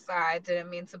 I'm so sorry. I didn't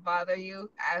mean to bother you.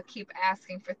 I keep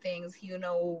asking for things you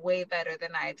know way better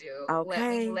than I do. Let me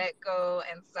Okay. let go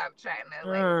and stop trying to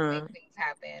like make Mm. things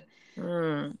happen.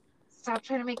 Mm. Stop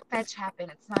trying to make fetch happen.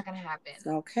 It's not gonna happen.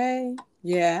 Okay.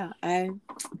 Yeah. I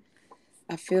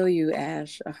feel you,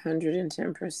 Ash.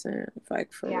 110%.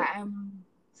 Like for Yeah, real. I'm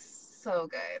so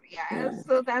good. Yeah, Yeah.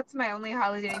 so that's my only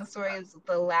holidaying story is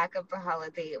the lack of the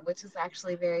holiday, which is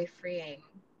actually very freeing.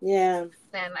 Yeah.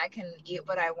 Then I can eat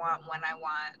what I want when I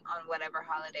want on whatever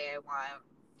holiday I want,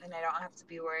 and I don't have to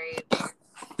be worried But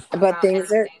about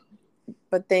things are anything.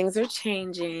 but things are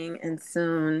changing and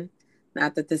soon.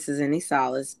 Not that this is any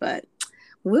solace, but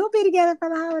we'll be together for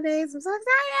the holidays. I'm so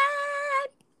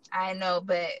excited. I know,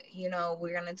 but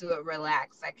we're gonna do it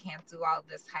relaxed. I can't do all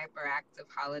this hyperactive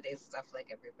holiday stuff like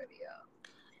everybody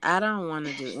I don't want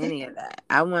to do any of that.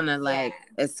 I want to else. like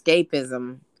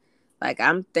escapism. Like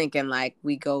I'm thinking like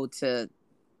we go to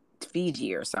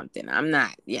Fiji or something. I'm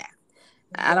not. Yeah.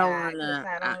 I don't Yeah, want because to.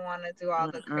 I don't want to do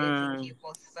all the crazy Mm-mm,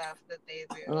 people stuff that they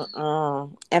do.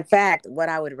 mm-mm. In fact, what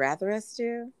I would rather us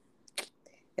do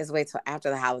is wait till after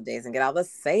the holidays and get all the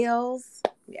sales.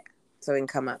 Yeah. So we can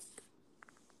come up.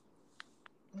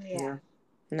 Yeah, No.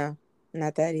 No.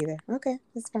 Not that either. Okay.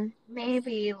 That's fine.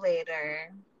 maybe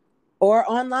later. Or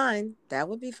online. That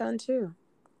would be fun too.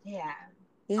 Yeah,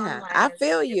 Yeah. online I is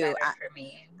feel way you. better for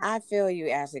me. I feel you,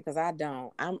 Ashley, because I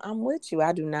don't. I'm with you.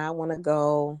 I do not want to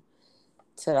go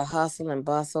to the hustle and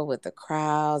bustle with the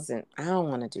crowds, and I don't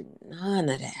want to do none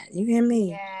of that. You hear me?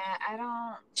 Yeah, I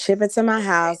don't Ship it to my celebrate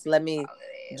house. those Let me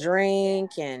holidays.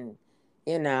 drink Yeah. and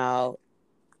you know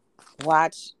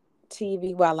watch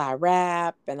TV while I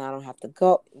rap, and I don't have to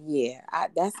go. Yeah,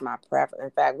 that's my preference.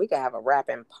 In fact, we could have a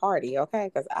rapping party, okay?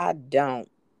 Because I don't.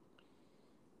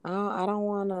 I don't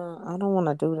wanna. I don't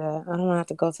wanna do that. I don't wanna have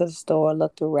to go to the store,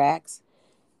 look through racks.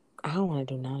 I don't wanna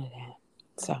do none of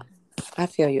that. So Okay. I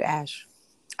feel you, Ash.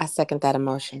 I second that Yeah.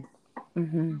 emotion.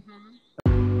 Mm-hmm.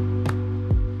 Mhm.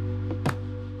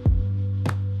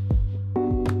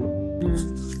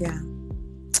 Yeah.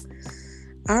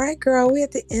 All right, girl. We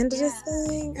at the end of this Yeah.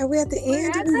 thing. Are we at the We're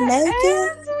end? Did at we the make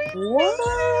it? end. We made What?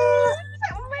 it.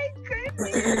 Oh my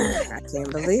I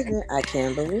can't believe goodness. it. I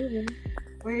can't believe it.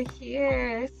 We're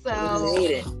here. We made So,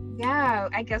 it. yeah,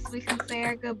 I guess we can say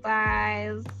our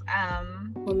goodbyes.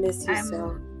 We'll miss you I'm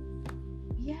so.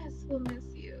 Yes, we'll miss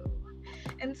you.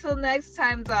 Until next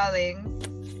time, darlings.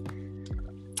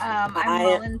 I'm I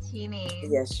Molentini.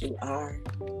 yes, you are.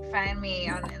 Find me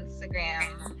on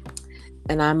Instagram.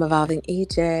 And I'm evolving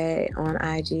EJ on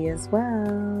IG as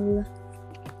well.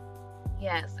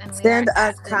 Yes, and we are Send at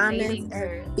us the comments dating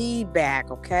and curse. feedback,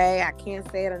 okay? I can't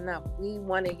say it enough. We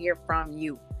want to hear from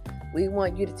you. We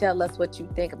want you to tell us what you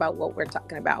think about what we're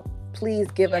talking about. Please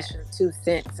give us Yes. your 2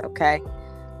 cents, okay?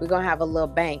 We're going to have a little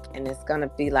bank and it's going to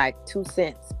be like 2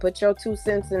 cents. Put your 2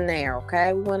 cents in there,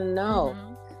 okay? We want to know.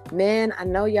 Men, I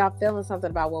know y'all feeling something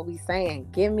about what we saying.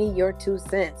 Give me your 2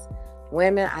 cents.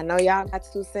 Women, I know y'all got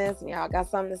 2 cents and y'all got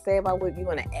something to say about what you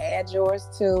want to add yours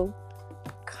to.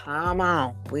 Come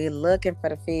on. We're looking for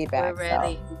the feedback. We're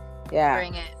ready. So, yeah.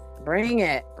 Bring it. Bring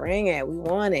it. Bring it. We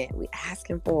want it. We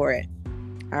asking for it.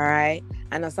 All right.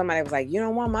 I know somebody was like, you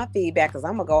don't want my feedback because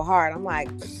I'm going to go hard. I'm like,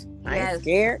 I ain't Yes.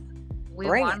 scared. We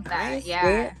Bring it. want I that. ain't Yeah.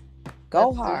 scared. Go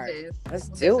Let's hard. do this. Let's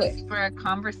This do it. is for a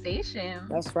conversation.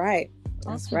 That's right.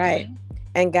 That's ultimately. right.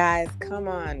 And guys, come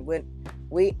on.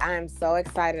 I'm so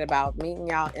excited about meeting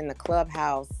y'all in the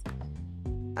clubhouse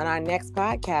on our next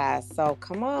podcast. So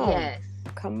come on. Yes.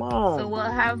 Come So on. we'll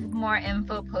have more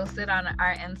info posted on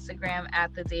our Instagram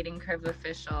at the Dating Curves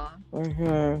Official,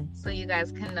 Mm-hmm. so you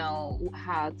guys can know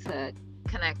how to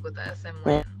connect with us and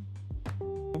when.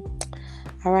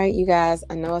 All right, you guys.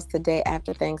 I know it's the day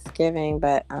after Thanksgiving,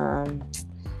 but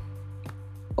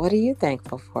what are you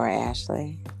thankful for,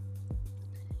 Ashley?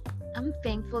 I'm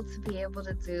thankful to be able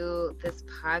to do this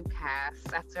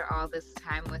podcast after all this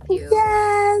time with you.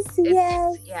 Yes, It's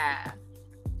yes. yeah,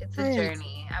 it's I a am.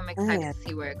 journey. I'm I excited am. to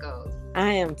see where it goes.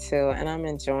 I am too, and I'm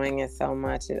enjoying it so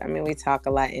much. I mean, we talk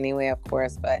a lot anyway, of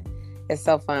course, but it's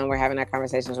so fun. We're having our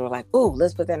conversations. We're like, "Ooh,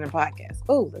 let's put that in the podcast.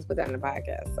 Ooh, let's put that in the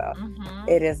podcast." So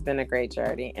it has been a great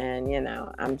journey, and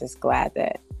I'm just glad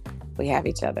that we have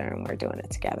each other and we're doing it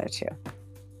together too.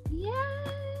 Yeah.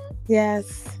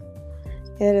 Yes,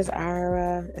 it is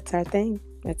it's our thing.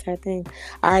 It's our thing.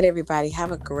 All right, everybody,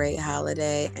 have a great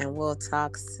holiday, and we'll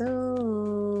talk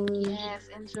soon. Yes.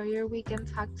 Enjoy your weekend.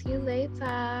 Talk to you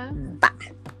later.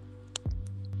 Bye.